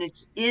traditional, and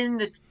it's in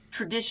the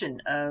tradition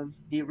of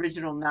the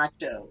original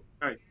nacho.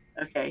 Right.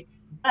 Okay.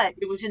 But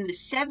it was in the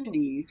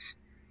 70s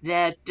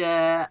that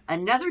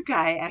another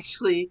guy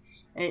actually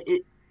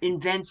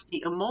invents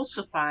the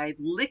emulsified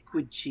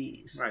liquid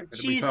cheese. Right,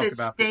 cheese that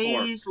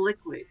stays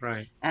liquid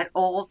at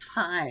all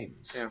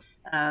times.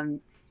 Yeah.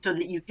 So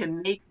that you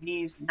can make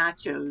these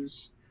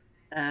nachos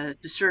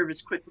to serve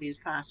as quickly as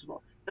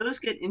possible. Those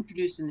get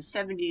introduced in the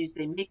 70s.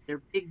 They make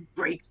their big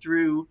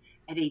breakthrough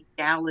at a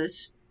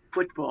Dallas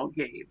football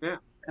game. Yeah.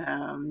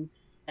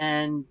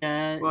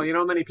 Well, you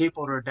know, many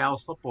people at a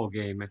Dallas football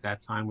game at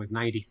that time was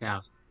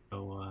 90,000.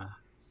 So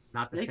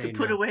not the they same. They could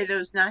put away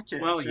those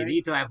nachos. Well, you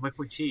need to have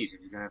liquid cheese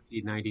if you're going to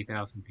feed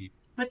 90,000 people.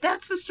 But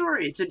that's the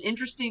story. It's an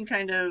interesting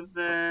kind of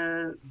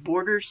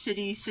border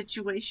city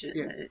situation.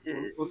 Yes.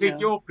 Well,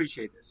 you'll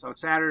appreciate this. So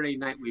Saturday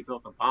night we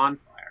built a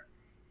bonfire,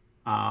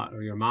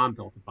 or your mom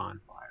built a bonfire.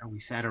 We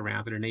sat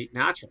around it and ate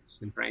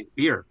nachos and drank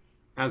beer.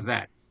 How's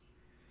that?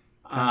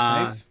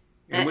 Sounds nice.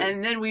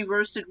 And then we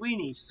roasted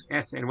weenies.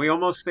 Yes, and we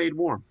almost stayed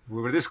warm.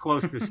 We were this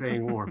close to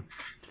staying warm.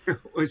 It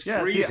was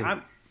freezing.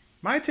 See,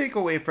 my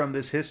takeaway from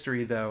this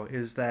history, though,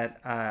 is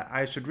that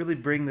I should really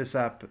bring this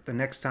up the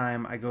next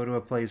time I go to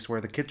a place where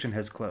the kitchen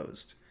has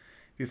closed.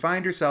 If you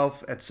find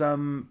yourself at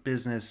some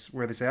business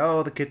where they say,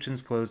 oh, the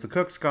kitchen's closed, the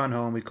cook's gone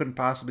home, we couldn't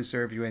possibly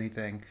serve you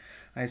anything,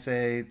 I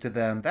say to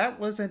them, that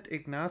wasn't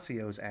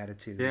Ignacio's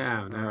attitude.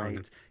 Yeah, no.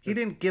 Right? He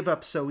didn't give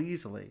up so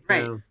easily.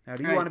 Right. Now,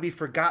 do you want to be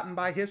forgotten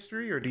by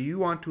history, or do you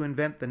want to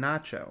invent the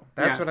nacho?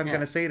 That's what I'm going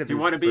to say to this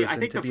person. I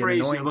think the phrase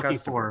you're looking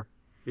for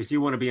is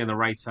you want to be on the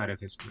right side of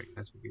history.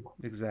 That's what you want.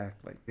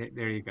 Exactly.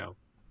 There you go.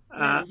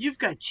 You've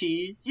got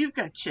cheese. You've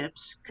got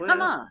chips.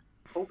 Come on.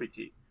 Colby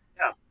cheese.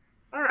 Yeah.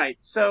 All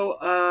right. So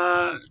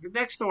the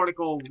next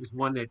article was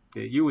one that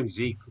you and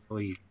Zeke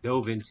really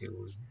dove into. It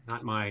was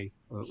not my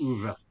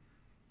oeuvre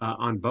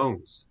on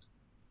bones.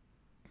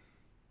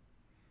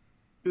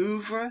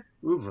 Oeuvre?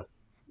 Oeuvre.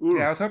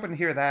 Yeah, I was hoping to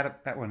hear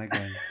that one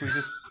again. We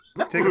just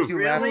take a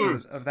few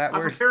laps of that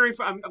word.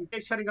 I'm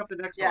setting up the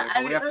next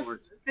article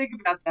afterwards. Let's think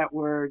about that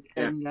word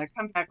and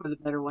come back with a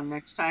better one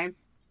next time.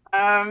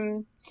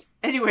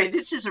 Anyway,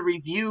 this is a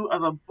review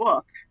of a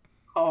book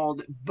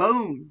called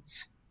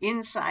Bones,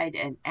 Inside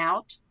and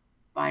Out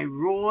by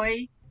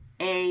Roy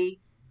A.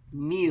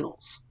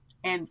 Meals,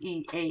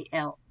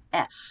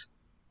 Meals.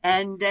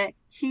 And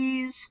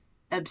he's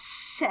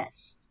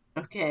obsessed,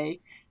 okay?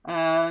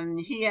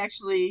 He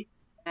actually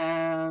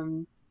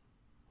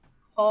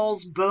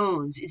calls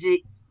Bones,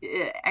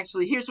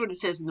 actually, here's what it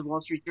says in the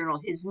Wall Street Journal.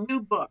 His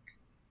new book,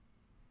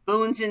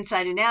 Bones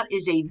Inside and Out,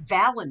 is a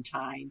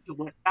Valentine to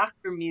what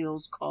Dr.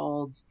 Meals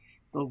called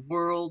the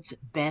world's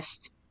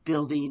best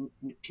building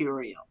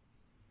material.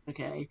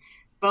 Okay?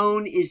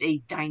 Bone is a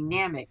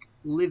dynamic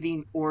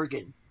living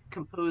organ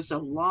composed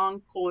of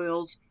long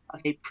coils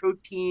of a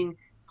protein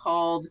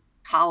called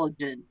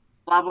collagen.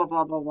 Blah, blah,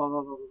 blah, blah, blah,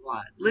 blah, blah,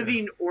 blah.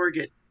 Living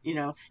organ,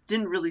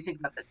 didn't really think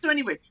about that. So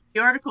anyway,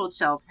 the article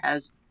itself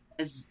has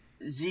as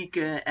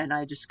Zika and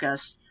I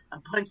discussed, a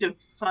bunch of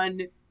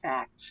fun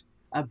facts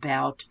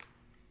about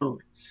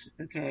bones.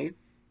 Okay.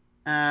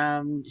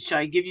 Shall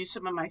I give you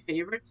some of my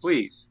favorites?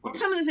 Please. Well,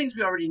 some of the things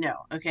we already know.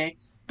 Okay.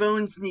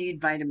 Bones need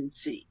vitamin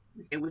C.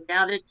 Okay.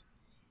 Without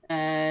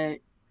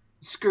it,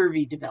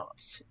 scurvy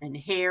develops, and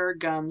hair,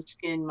 gums,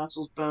 skin,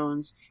 muscles,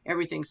 bones,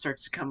 everything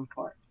starts to come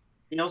apart.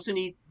 They also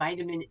need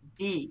vitamin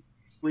D,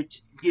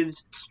 which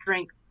gives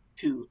strength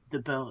to the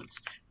bones.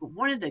 But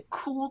one of the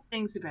cool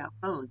things about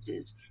bones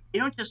is they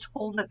don't just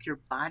hold up your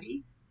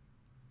body,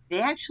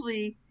 they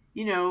actually,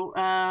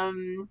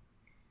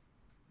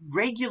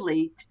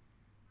 regulate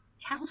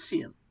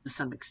calcium to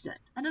some extent.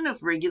 I don't know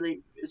if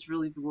regulate is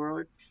really the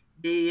word.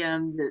 The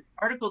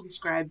article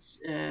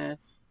describes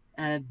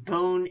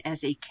bone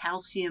as a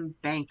calcium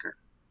banker.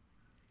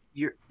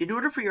 In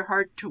order for your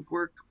heart to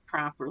work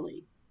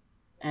properly,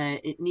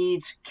 it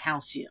needs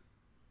calcium.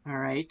 All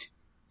right.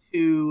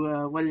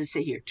 To what does it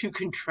say here? To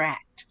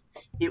contract.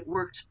 It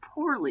works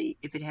poorly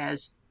if it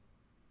has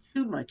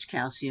too much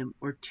calcium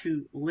or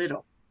too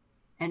little.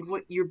 And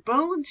what your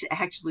bones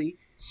actually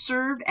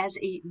serve as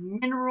a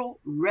mineral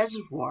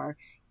reservoir,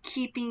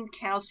 keeping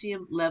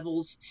calcium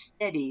levels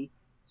steady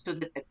so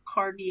that the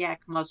cardiac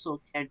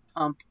muscle can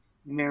pump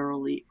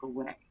merrily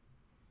away.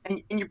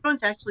 And your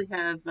bones actually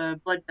have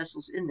blood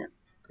vessels in them,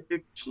 but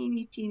they're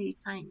teeny, teeny,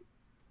 tiny.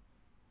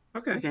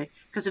 Okay.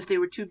 Because if they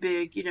were too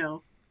big,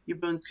 your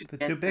bones could If they're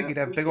get too big, you'd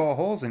have big weakened. old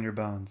holes in your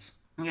bones.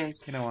 Okay.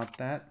 You don't want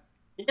that.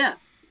 Yeah.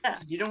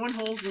 You don't want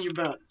holes in your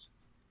bones.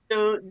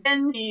 So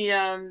then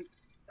the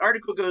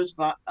article goes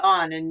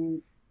on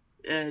and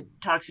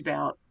talks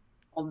about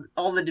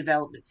all the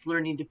developments,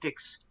 learning to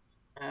fix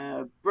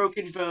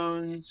broken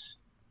bones,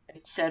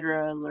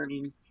 etc.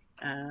 Learning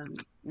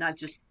not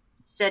just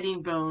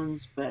setting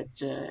bones, but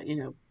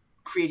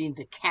creating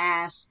the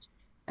cast,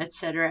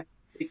 etc.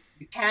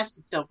 The cast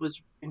itself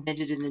was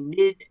invented in the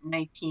mid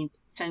 19th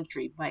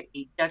century by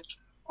a Dutch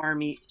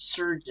army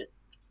surgeon.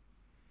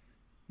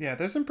 Yeah,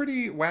 there's some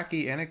pretty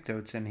wacky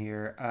anecdotes in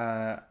here.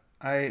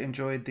 I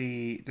enjoyed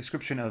the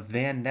description of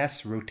Van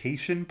Ness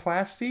rotation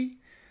plasty,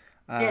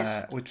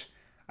 Yes, which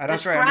I'm not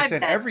sure I describe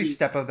understand that, every Zeke.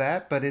 step of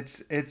that, but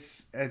it's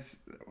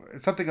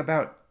something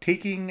about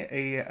taking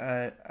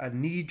a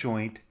knee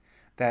joint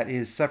that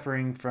is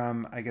suffering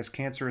from, I guess,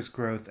 cancerous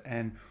growth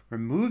and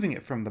removing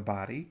it from the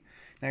body.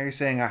 Now you're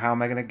saying, how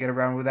am I going to get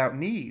around without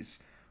knees?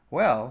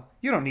 Well,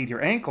 you don't need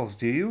your ankles,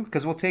 do you?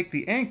 Because we'll take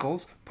the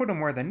ankles, put them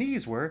where the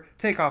knees were,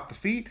 take off the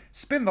feet,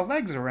 spin the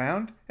legs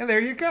around, and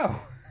there you go.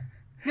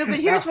 No, but Now,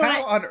 here's what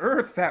how on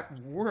earth that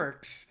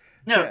works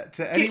no.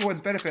 to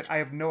anyone's benefit, I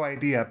have no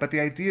idea. But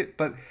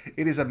but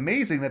it is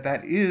amazing that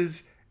that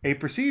is a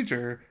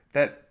procedure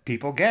that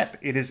people get.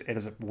 It is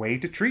a way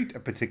to treat a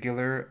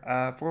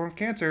particular form of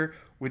cancer,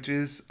 which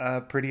is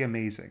pretty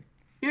amazing.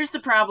 Here's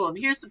the problem.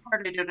 Here's the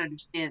part I don't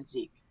understand,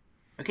 Zeke.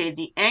 Okay,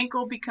 the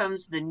ankle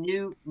becomes the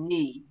new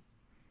knee.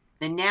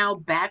 The now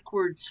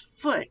backwards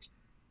foot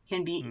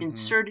can be Mm-hmm.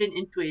 inserted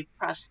into a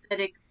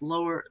prosthetic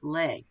lower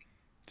leg.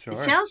 It Sure,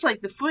 sounds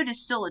like the foot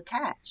is still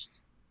attached.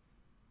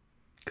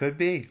 could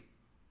be.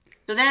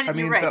 So that I you're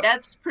mean, right.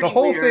 That's the pretty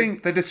whole weird. thing,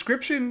 the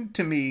description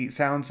to me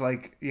sounds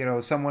like,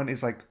 someone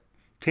is like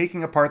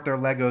taking apart their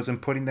Legos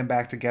and putting them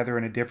back together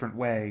in a different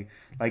way.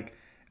 Like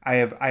I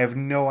have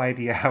no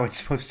idea how it's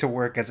supposed to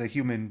work as a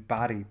human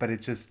body, but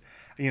it's just,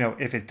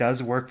 if it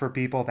does work for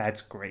people,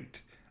 that's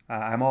great.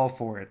 I'm all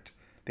for it.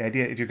 The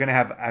idea, if you're gonna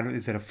have,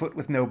 is it a foot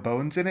with no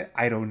bones in it?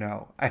 I don't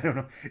know. I don't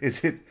know.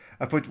 Is it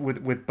a foot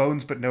with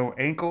bones but no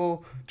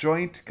ankle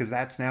joint? Because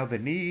that's now the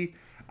knee.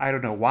 I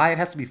don't know why it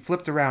has to be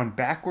flipped around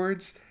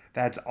backwards.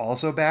 That's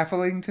also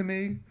baffling to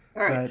me.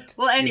 All right. But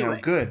Well, anyway,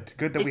 good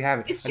that we have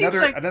it. it seems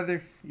like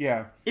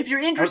Yeah. if you're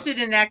I, interested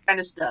in that kind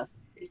of stuff,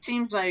 it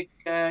seems like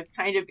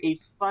kind of a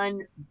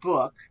fun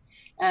book.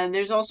 And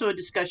there's also a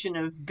discussion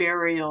of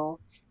burial,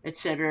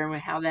 etc.,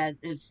 and how that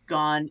has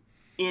gone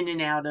in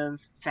and out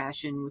of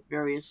fashion with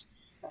various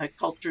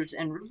cultures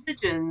and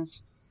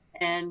religions.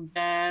 And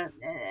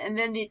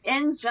then it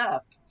ends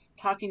up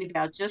talking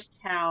about just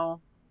how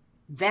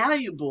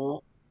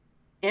valuable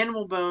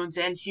animal bones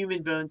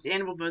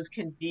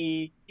can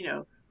be,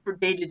 for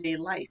day to day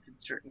life in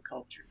certain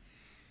cultures.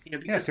 Yeah,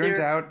 it Because turns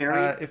they're out very,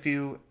 very if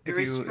you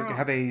strong.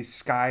 have a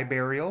sky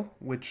burial,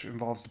 which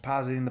involves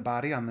depositing the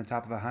body on the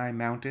top of a high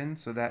mountain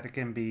so that it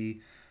can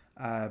be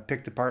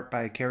picked apart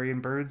by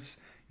carrion birds,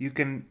 you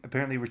can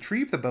apparently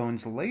retrieve the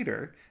bones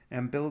later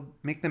and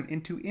make them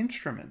into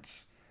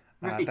instruments.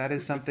 Right, That is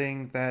right.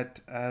 something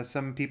that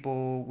some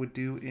people would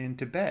do in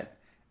Tibet,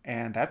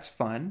 and that's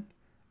fun.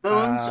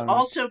 Bones Um,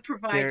 also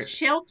provide there,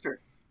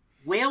 shelter.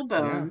 Whale yeah,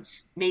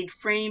 bones made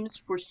frames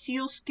for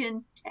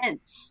sealskin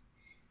tents,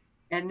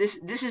 and this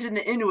is in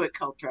the Inuit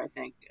culture, I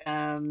think.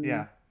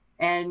 yeah.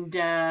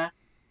 And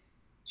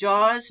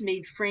jaws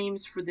made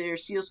frames for their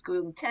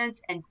sealskin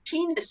tents, and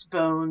penis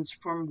bones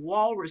from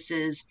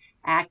walruses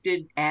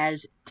acted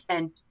as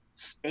tent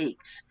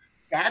stakes.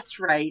 That's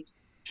right,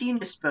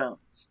 penis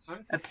bones.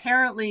 Right.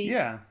 Apparently,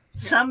 Yeah.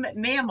 some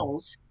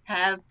mammals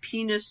have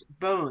penis Yeah.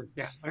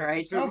 bones. All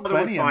right. Your Oh, mother would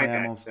plenty of find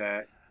mammals.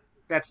 that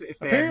that's if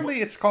they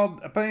apparently it's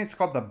called the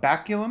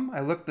baculum. I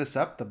looked this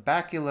up. The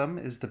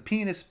baculum is the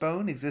penis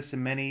bone. Exists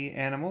in many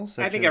animals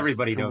such think as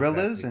everybody knows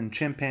gorillas that. and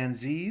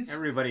chimpanzees.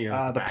 Everybody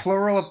knows the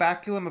plural of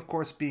baculum, of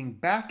course, being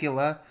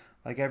bacula,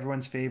 like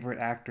everyone's favorite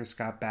actor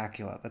Scott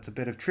Bakula. That's a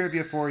bit of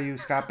trivia for you.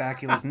 Scott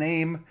Bakula's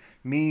name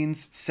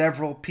means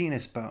several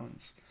penis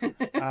bones.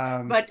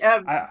 But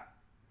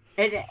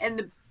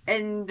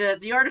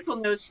the article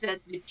notes that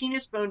the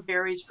penis bone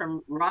varies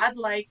from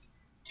rod-like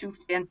to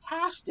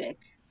fantastic,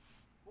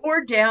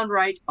 or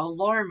downright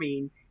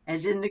alarming,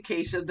 as in the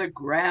case of the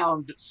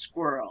ground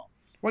squirrel.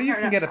 Well, you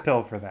can get a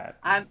pill for that.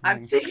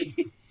 I'm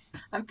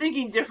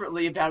thinking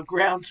differently about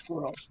ground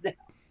squirrels now.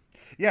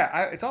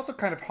 Yeah, it's also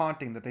kind of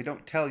haunting that they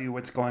don't tell you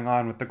what's going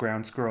on with the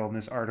ground squirrel in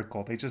this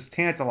article. They just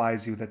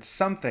tantalize you that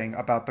something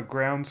about the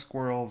ground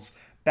squirrel's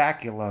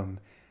baculum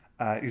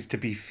is to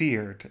be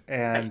feared,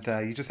 and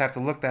you just have to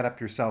look that up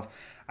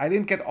yourself. I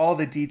didn't get all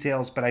the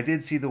details, but I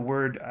did see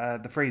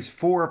the phrase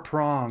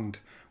four-pronged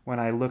when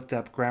I looked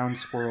up ground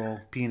squirrel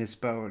penis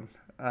bone.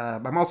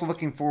 I'm also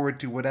looking forward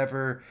to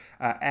whatever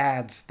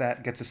ads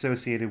that gets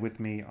associated with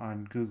me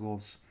on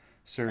Google's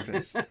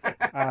service.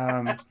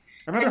 Another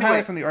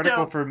highlight from the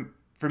article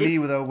for me,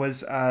 though,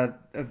 was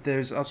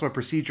there's also a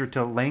procedure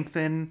to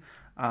lengthen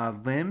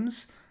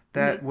limbs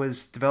that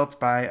was developed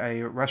by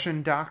a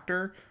Russian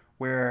doctor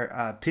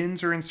where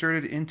pins are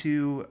inserted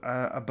into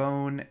a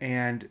bone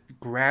and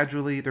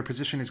gradually their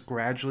position is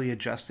gradually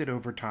adjusted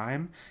over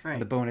time. Right.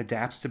 And the bone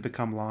adapts to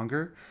become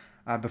longer.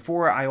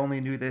 Before, I only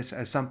knew this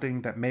as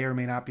something that may or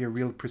may not be a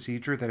real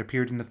procedure that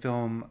appeared in the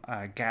film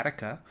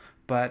Gattaca,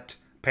 but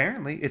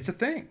apparently it's a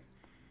thing.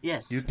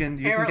 Yes. You can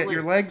get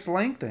your legs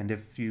lengthened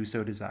if you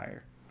so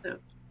desire.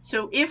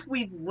 So if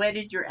we've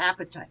whetted your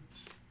appetite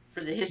for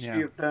the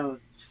history of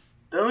Bones,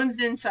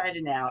 Bones Inside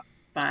and Out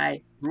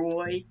by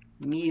Roy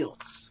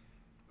Meals.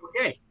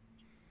 Okay.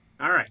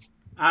 All right.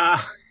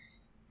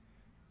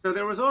 So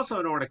there was also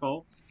an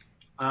article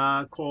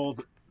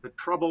called The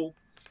Trouble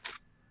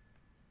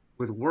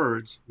with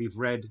Words We've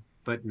Read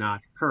But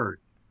Not Heard.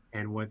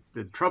 And what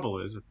the trouble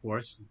is, of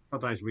course,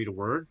 sometimes you read a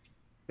word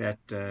that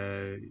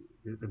the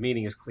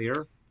meaning is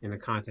clear in the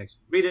context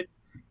you read it,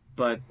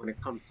 but when it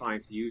comes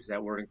time to use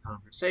that word in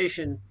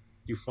conversation,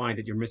 you find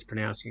that you're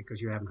mispronouncing it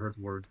because you haven't heard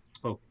the word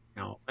spoken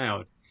out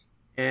loud.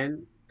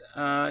 And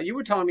you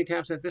were telling me,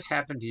 Taps, that this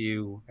happened to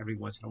you every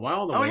once in a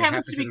while. It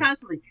happens to me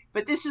constantly.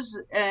 But this is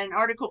an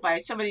article by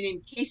somebody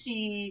named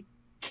Casey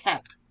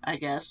Kep, I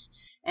guess.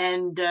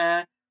 And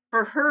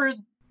for her,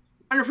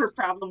 one of her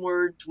problem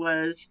words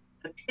was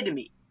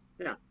epitome.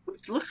 Yeah.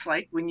 Which looks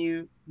like, when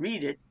you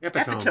read it,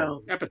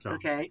 epitome.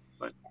 Okay.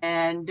 But...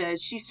 And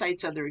she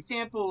cites other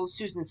examples.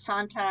 Susan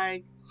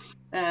Sontag,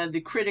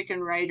 the critic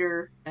and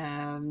writer,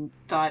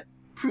 thought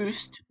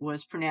Proust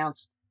was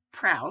pronounced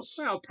Proust.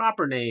 Well,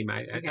 proper name.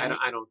 I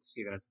don't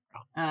see that as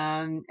a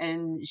problem.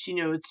 And she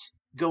notes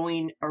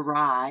going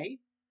awry.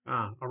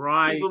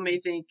 Awry. People may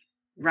think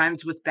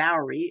rhymes with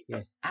Bowery.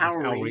 Yeah.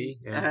 Bowery.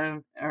 Yeah.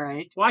 All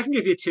right. Well, I can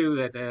give you two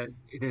that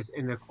it is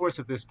in the course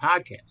of this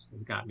podcast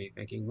has got me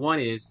thinking. One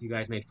is you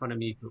guys made fun of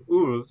me for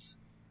Uruv.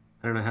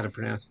 I don't know how to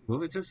pronounce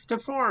Uruv. It's a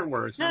foreign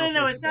word. So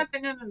no, it's not.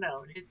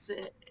 No. It's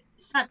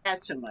not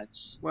that so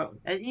much. Well,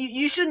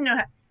 you shouldn't know.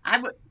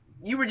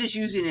 You were just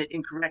using it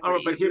incorrectly.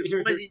 Oh, but here,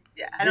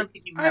 I don't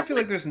think you. I feel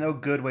like there's no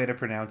good way to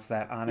pronounce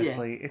that.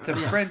 Honestly, it's a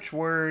French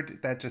word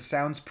that just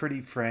sounds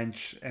pretty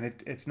French, and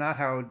it's not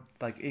how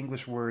like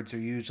English words are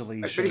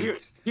usually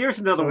shaped. Here's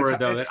another word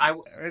though it's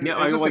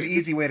just an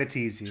easy way to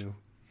tease you.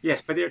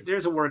 Yes, but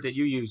there's a word that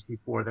you used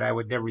before that I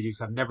would never use.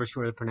 I'm never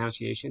sure of the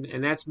pronunciation,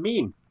 and that's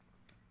meme.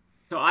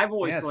 So I've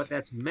always thought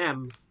that's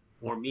mem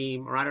or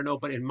meme, or I don't know,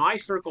 but in my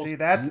circles... See,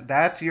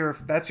 that's your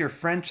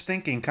French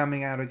thinking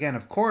coming out again.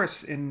 Of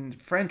course, in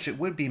French it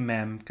would be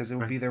meme, because it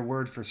would be their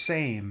word for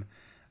same.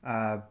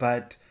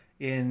 But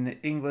in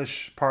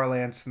English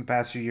parlance in the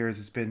past few years,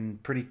 it's been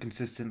pretty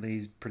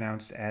consistently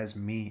pronounced as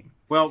meme.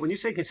 Well, when you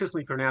say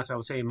consistently pronounced, I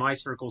would say in my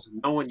circles,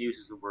 no one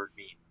uses the word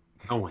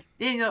meme. No one.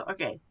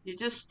 Okay. You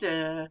just...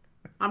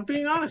 I'm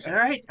being honest. All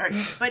right.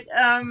 But,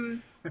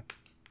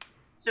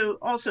 so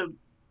also,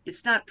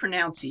 it's not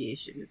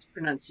pronunciation, it's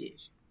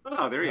pronunciation.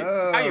 Oh, there you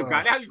go.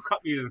 Now you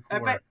cut me to the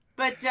core.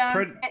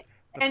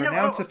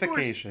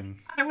 Pronunciation.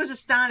 I was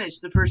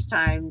astonished the first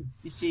time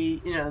you see,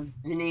 the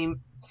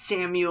name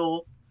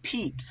Samuel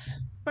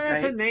Pepys. But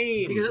that's a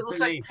name. Because it looks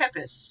like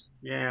Pepys.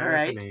 Yeah,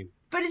 that's a name.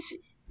 But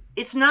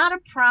it's not a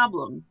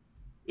problem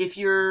if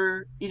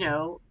you're, in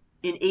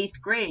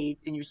 8th grade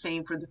and you're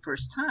saying for the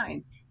first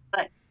time.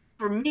 But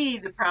for me,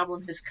 the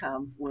problem has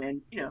come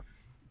when,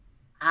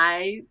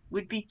 I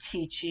would be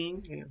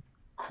teaching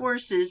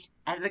courses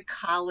at the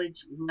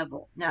college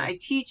level. Now, I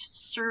teach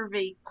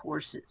survey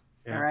courses,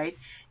 all right?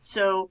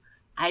 So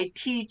I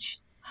teach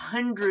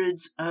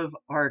hundreds of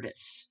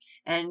artists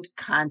and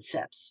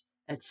concepts,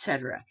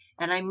 etc.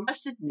 And I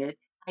must admit,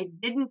 I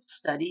didn't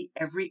study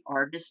every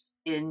artist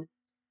in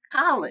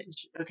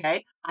college,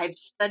 okay? I've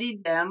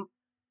studied them,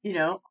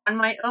 on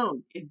my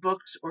own, in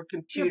books or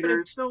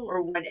computers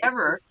or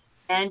whatever.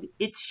 And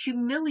it's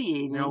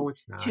humiliating No,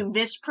 it's not. to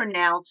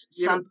mispronounce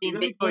something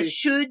that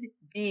should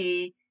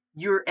be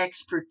your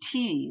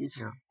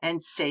expertise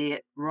and say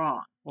it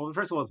wrong. Well,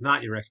 first of all, it's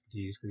not your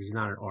expertise because he's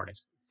not an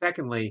artist.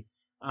 Secondly,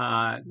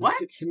 what?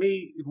 To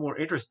me, more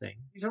interesting,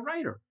 he's a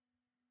writer.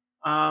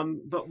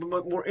 But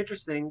more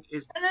interesting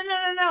is...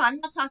 No. I'm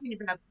not talking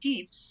about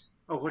Peeps.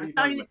 Oh, what are you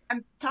talking about?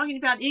 I'm talking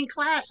about in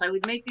class. I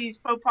would make these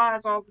faux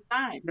pas all the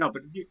time. No,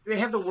 but they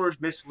have the word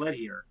misled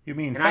here. You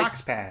mean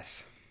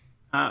FoxPass?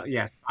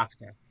 Yes,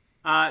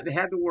 FoxPass. They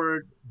had the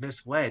word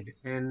misled,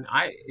 and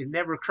it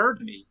never occurred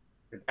to me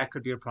that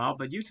could be a problem.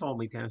 But you told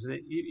me, Tamsin,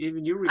 that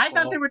even you recall... I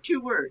thought there were two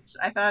words.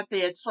 I thought they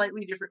had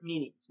slightly different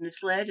meanings: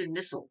 misled and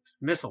missled.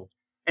 Missled,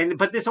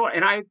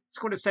 and I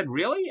sort of said,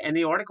 really? And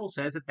the article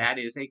says that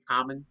is a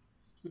common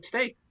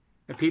mistake.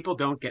 That people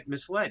don't get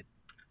misled,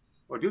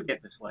 or do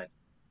get misled.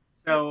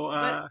 So,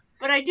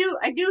 but I do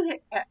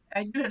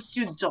have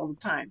students all the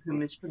time who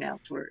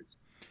mispronounce words,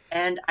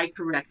 and I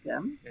correct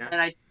them, and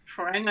I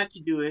try not to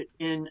do it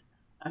in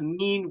a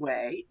mean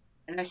way.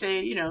 And I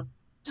say,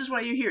 this is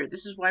why you're here.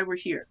 This is why we're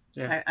here.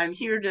 Yeah. I'm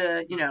here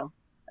to,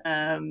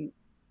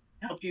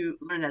 help you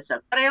learn that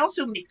stuff. But I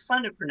also make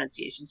fun of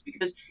pronunciations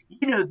because,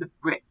 the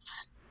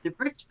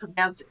Brits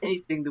pronounce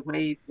anything the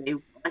way they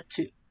want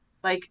to,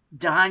 like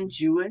Don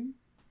Juan.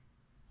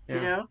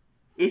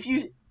 If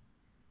you.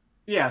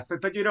 Yeah,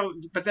 but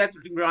that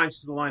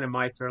reminds the line of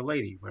My Fair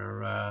Lady,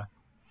 where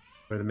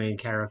the main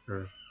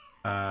character,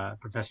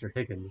 Professor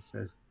Higgins,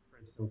 says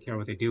friends don't care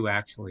what they do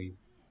actually,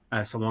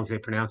 so long as they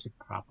pronounce it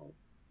properly.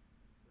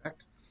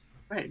 Correct?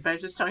 Right, but I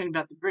was just talking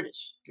about the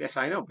British. Yes,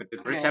 I know, but the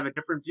Brits have a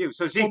different view.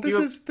 So,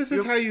 this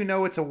is how you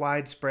know it's a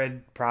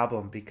widespread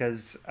problem,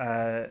 because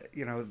an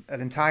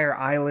entire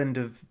island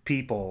of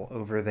people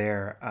over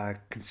there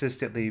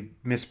consistently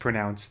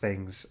mispronounce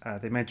things.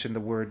 They mentioned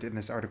the word in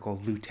this article,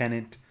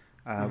 lieutenant.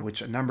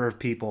 Which a number of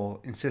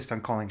people insist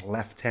on calling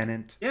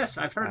lieutenant. Yes,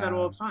 I've heard that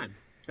all the time.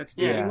 That's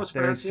the English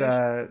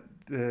pronunciation.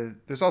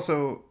 There's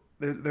also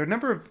there are a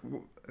number of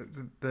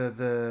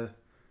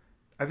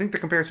I think the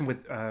comparison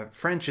with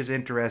French is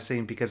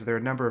interesting because there are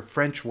a number of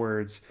French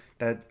words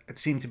that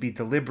seem to be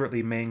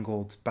deliberately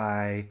mangled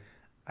by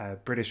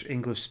British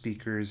English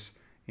speakers.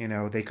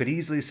 They could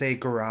easily say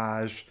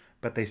garage,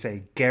 but they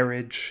say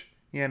garage.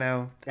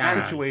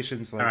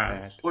 Situations like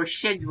that. Or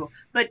schedule,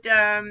 but.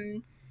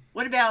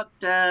 What about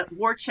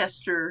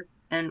Worcester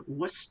and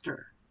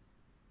Worcester?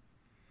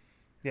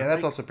 Yeah,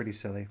 that's also pretty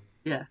silly.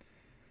 Yeah.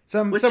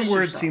 Some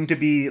words seem to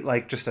be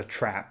like just a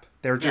trap.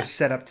 They're just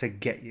set up to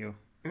get you.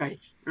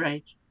 Right.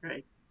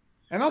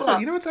 And also,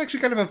 what's actually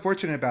kind of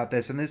unfortunate about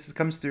this, and this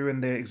comes through in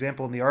the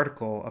example in the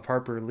article of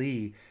Harper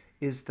Lee,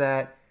 is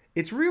that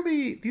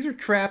these are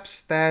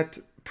traps that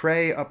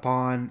prey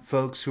upon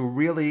folks who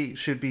really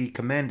should be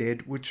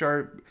commended, which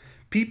are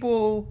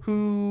people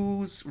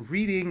whose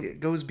reading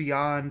goes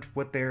beyond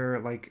what their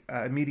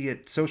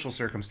immediate social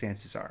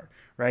circumstances are,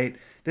 right?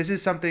 This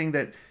is something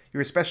that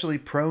you're especially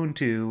prone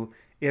to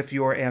if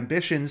your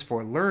ambitions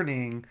for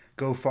learning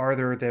go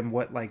farther than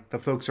what the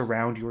folks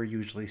around you are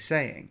usually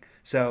saying.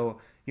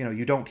 So,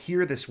 you don't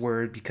hear this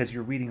word because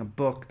you're reading a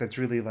book that's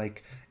really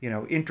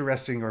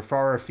interesting or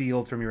far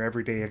afield from your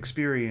everyday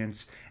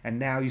experience, and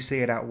now you say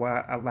it out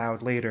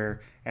loud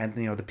later, and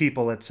the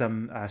people at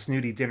some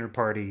snooty dinner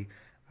party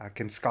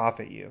can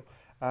scoff at you.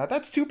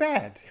 That's too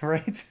bad,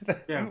 right?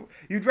 Yeah.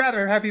 You'd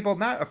rather have people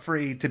not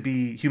afraid to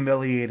be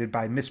humiliated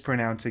by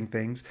mispronouncing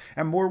things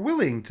and more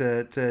willing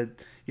to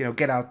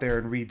get out there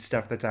and read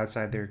stuff that's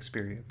outside their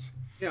experience.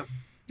 Yeah,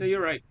 no, you're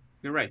right.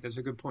 That's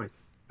a good point.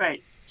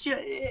 Right.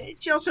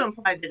 She also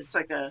implied that it's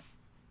like a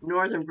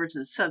northern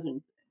versus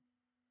southern.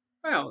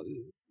 Well,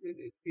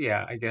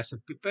 yeah, I guess,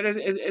 but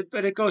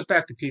it goes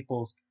back to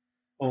people's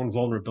own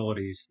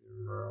vulnerabilities,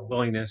 or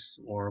willingness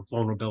or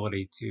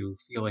vulnerability to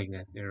feeling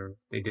that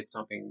they did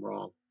something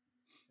wrong,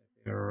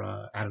 they're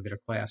out of their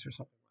class or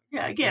something.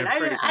 Yeah, again,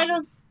 I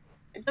don't.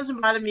 It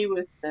doesn't bother me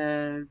with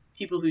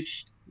people who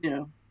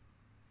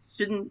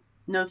shouldn't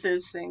know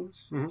those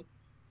things,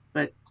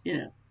 but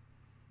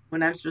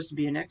when I'm supposed to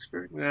be an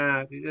expert.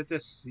 Yeah,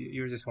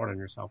 you're just hard on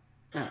yourself.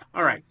 Yeah.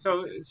 All right,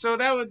 so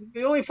that was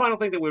the only final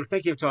thing that we were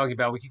thinking of talking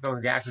about. We keep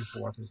going back and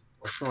forth. Was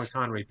Sean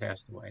Connery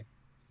passed away.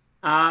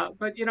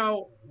 But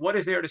what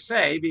is there to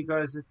say?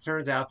 Because it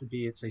turns out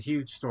it's a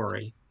huge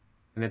story,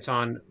 and it's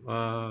on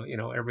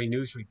every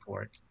news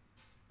report.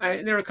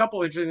 And there are a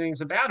couple of interesting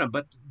things about him,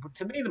 but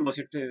to me the most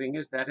interesting thing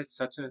is that it's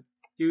such a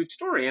huge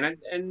story, and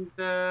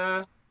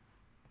I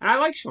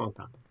like Sean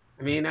Connery.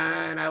 I mean,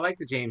 and I like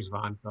the James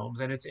Bond films,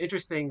 and it's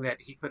interesting that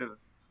he could have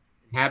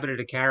inhabited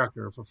a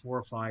character for 4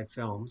 or 5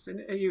 films, and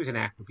he was an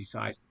actor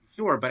besides,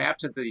 sure, but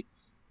absent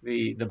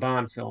the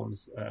Bond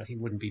films, he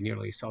wouldn't be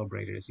nearly as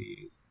celebrated as he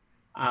is.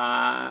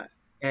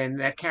 And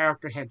that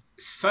character had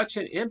such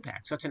an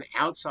impact, such an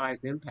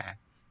outsized impact,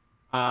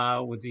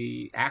 with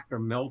the actor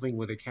melding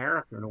with the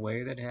character in a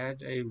way that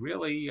had a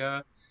really,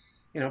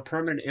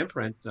 permanent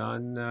imprint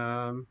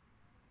on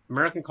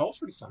American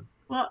culture to some.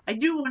 Well, I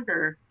do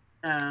wonder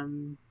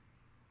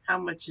how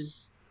much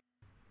is.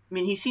 I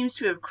mean, he seems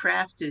to have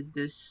crafted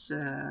this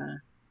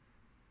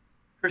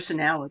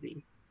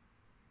personality?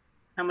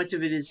 How much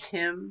of it is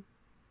him,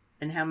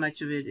 and how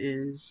much of it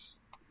is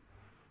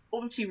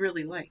what was he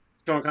really like?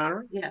 Sean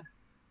Connery? Yeah.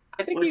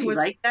 I think Was he he was.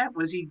 like that?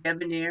 Was he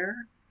debonair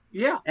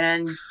Yeah,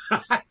 and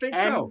I think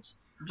so.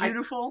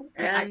 beautiful?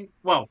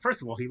 Well,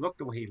 first of all, he looked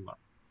the way he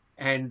looked,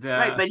 and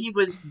Right, but he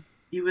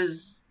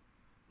was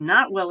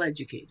not well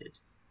educated.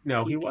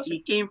 no, he wasn't.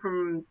 He came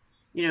from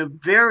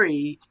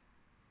very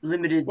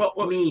limited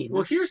means.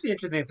 Well, here's the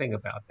interesting thing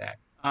about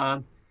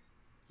that.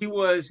 He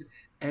was,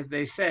 as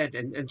they said,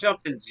 and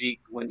jump in,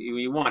 Zeke, when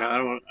you want.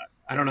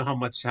 I don't know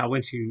how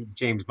into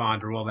James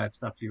Bond or all that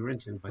stuff you were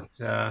into,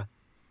 but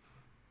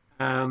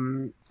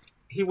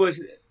he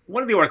was.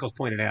 One of the articles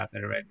pointed out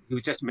that I read, he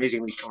was just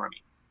amazingly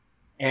charming,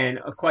 and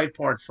quite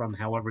apart from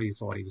however you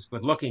thought he was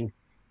good looking,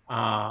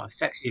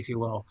 sexy, if you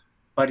will,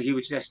 but he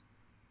was just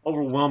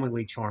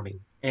overwhelmingly charming,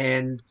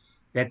 and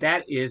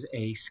that is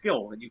a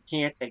skill, and you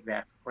can't take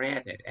that for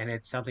granted, and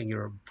it's something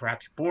you're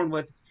perhaps born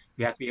with.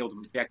 You have to be able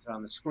to project it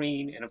on the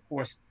screen, and of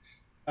course,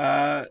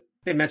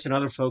 they mentioned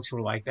other folks who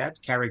are like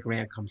that. Cary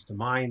Grant comes to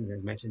mind.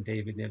 They mentioned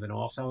David Niven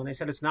also, and they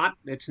said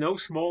it's no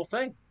small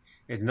thing.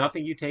 It's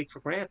nothing you take for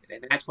granted,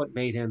 and that's what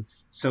made him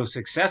so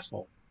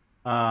successful.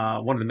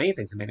 One of the main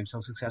things that made him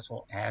so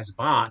successful as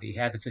Bond. He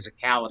had the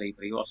physicality,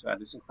 but he also had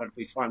this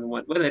incredibly charm that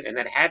went with it, and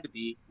that had to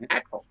be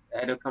natural. It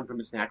had to come from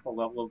his natural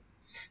level of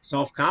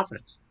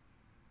self-confidence.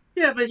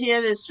 Yeah, but he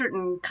had a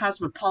certain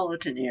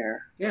cosmopolitan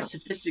air, Yeah.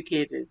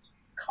 sophisticated,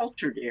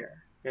 cultured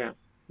air. Yeah.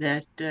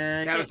 That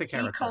was the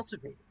character. he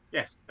cultivated.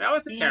 Yes, that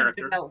was the He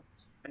character.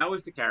 developed. That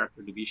was the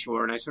character, to be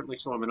sure, and I certainly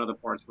saw him in other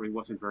parts where he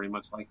wasn't very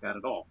much like that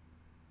at all.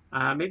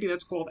 Maybe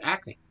that's called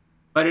acting.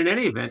 But in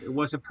any event, it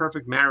was a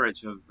perfect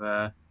marriage of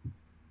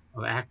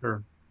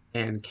actor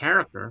and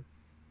character,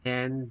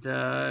 and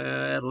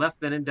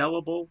left an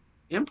indelible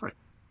imprint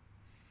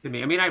to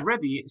me. I mean, I've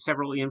read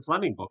several Ian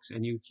Fleming books,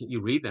 and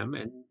you read them,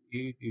 and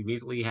you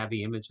immediately have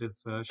the image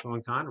of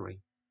Sean Connery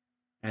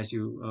as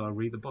you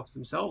read the books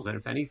themselves. And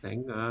if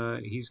anything,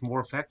 he's more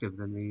effective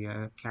than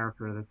the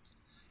character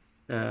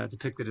that's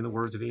depicted in the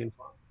words of Ian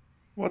Fleming.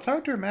 Well, it's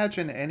hard to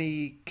imagine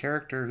any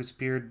character who's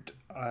appeared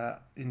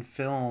in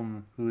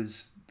film who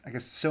is, I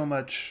guess, so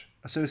much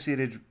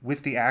associated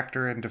with the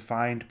actor and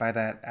defined by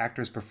that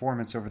actor's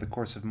performance over the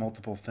course of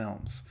multiple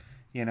films.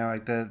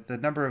 Like the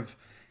number of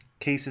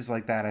cases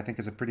like that, I think,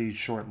 is a pretty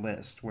short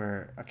list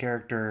where a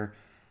character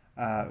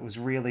was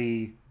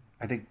really,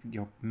 I think,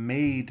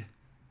 made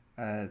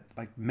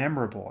like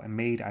memorable and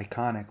made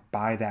iconic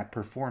by that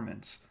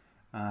performance,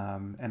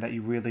 and that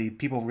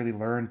people really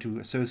learn to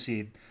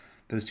associate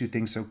those two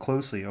things so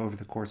closely over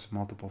the course of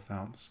multiple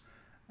films.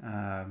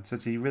 So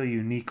it's a really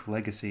unique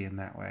legacy in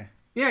that way.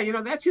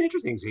 Yeah, that's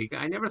interesting, Zeke.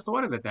 I never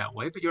thought of it that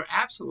way, but you're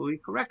absolutely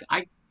correct.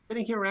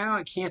 Sitting here right now,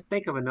 I can't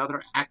think of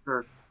another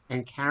actor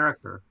and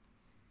character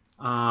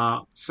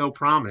so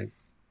prominent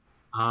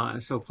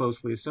and so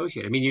closely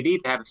associated. I mean, you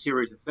need to have a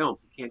series of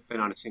films. You can't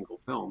bet on a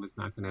single film. It's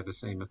not going to have the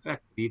same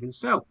effect. But even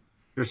so,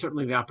 there's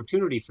certainly the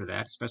opportunity for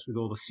that, especially with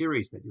all the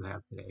series that you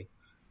have today.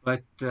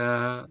 But,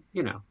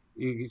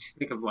 you just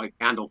think of like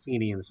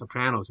Gandolfini and The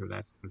Sopranos or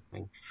that sort of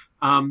thing.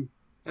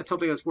 That's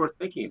something that's worth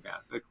thinking about.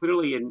 But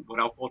clearly, in what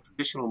I'll call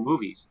traditional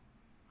movies,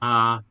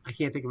 I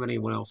can't think of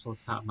anyone else off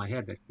the top of my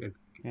head that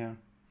yeah.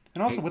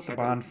 And also with the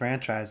Bond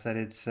franchise, that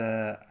it's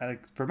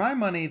for my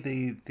money,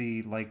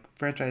 the like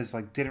franchise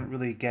didn't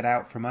really get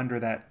out from under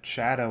that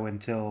shadow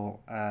until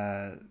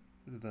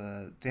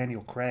the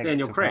Daniel Craig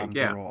took on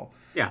the role.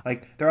 Yeah.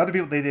 Like there are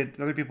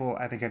other people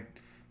I think had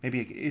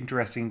maybe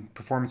interesting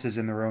performances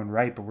in their own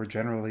right, but were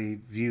generally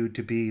viewed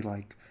to be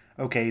like,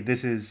 okay,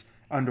 this is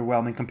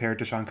underwhelming compared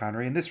to Sean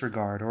Connery in this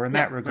regard or in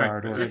that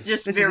regard, or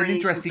just this is an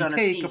interesting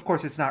take. Of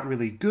course, it's not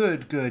really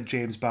good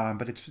James Bond,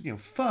 but it's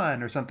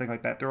fun or something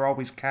like that. There are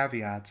always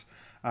caveats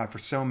for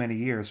so many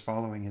years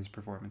following his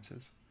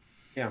performances.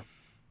 Yeah.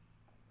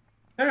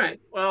 All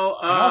right. Well,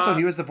 and also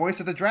he was the voice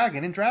of the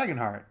dragon in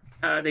Dragonheart.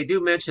 They do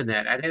mention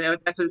that. I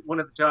think that's one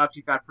of the jobs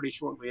he got pretty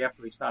shortly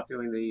after he stopped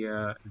doing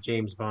the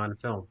James Bond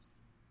films.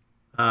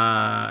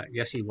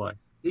 Yes, he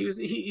was.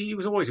 He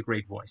was always a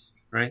great voice,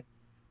 right?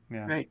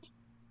 Yeah. Right.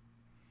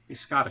 He's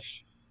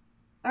Scottish.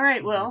 All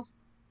right, well.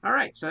 All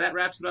right, so that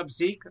wraps it up,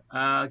 Zeke.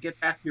 Get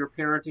back to your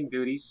parenting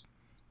duties.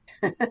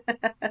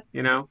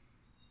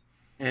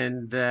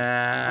 And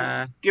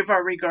give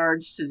our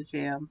regards to the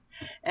fam.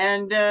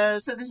 And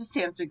so this is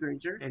Tamsin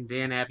Granger. And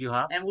Dan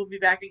Abuhoff. And we'll be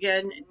back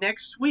again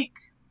next week.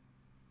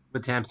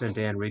 With Tamsin and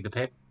Dan read the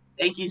paper.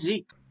 Thank you,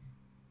 Zeke.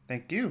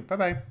 Thank you.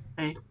 Bye-bye.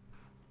 Bye.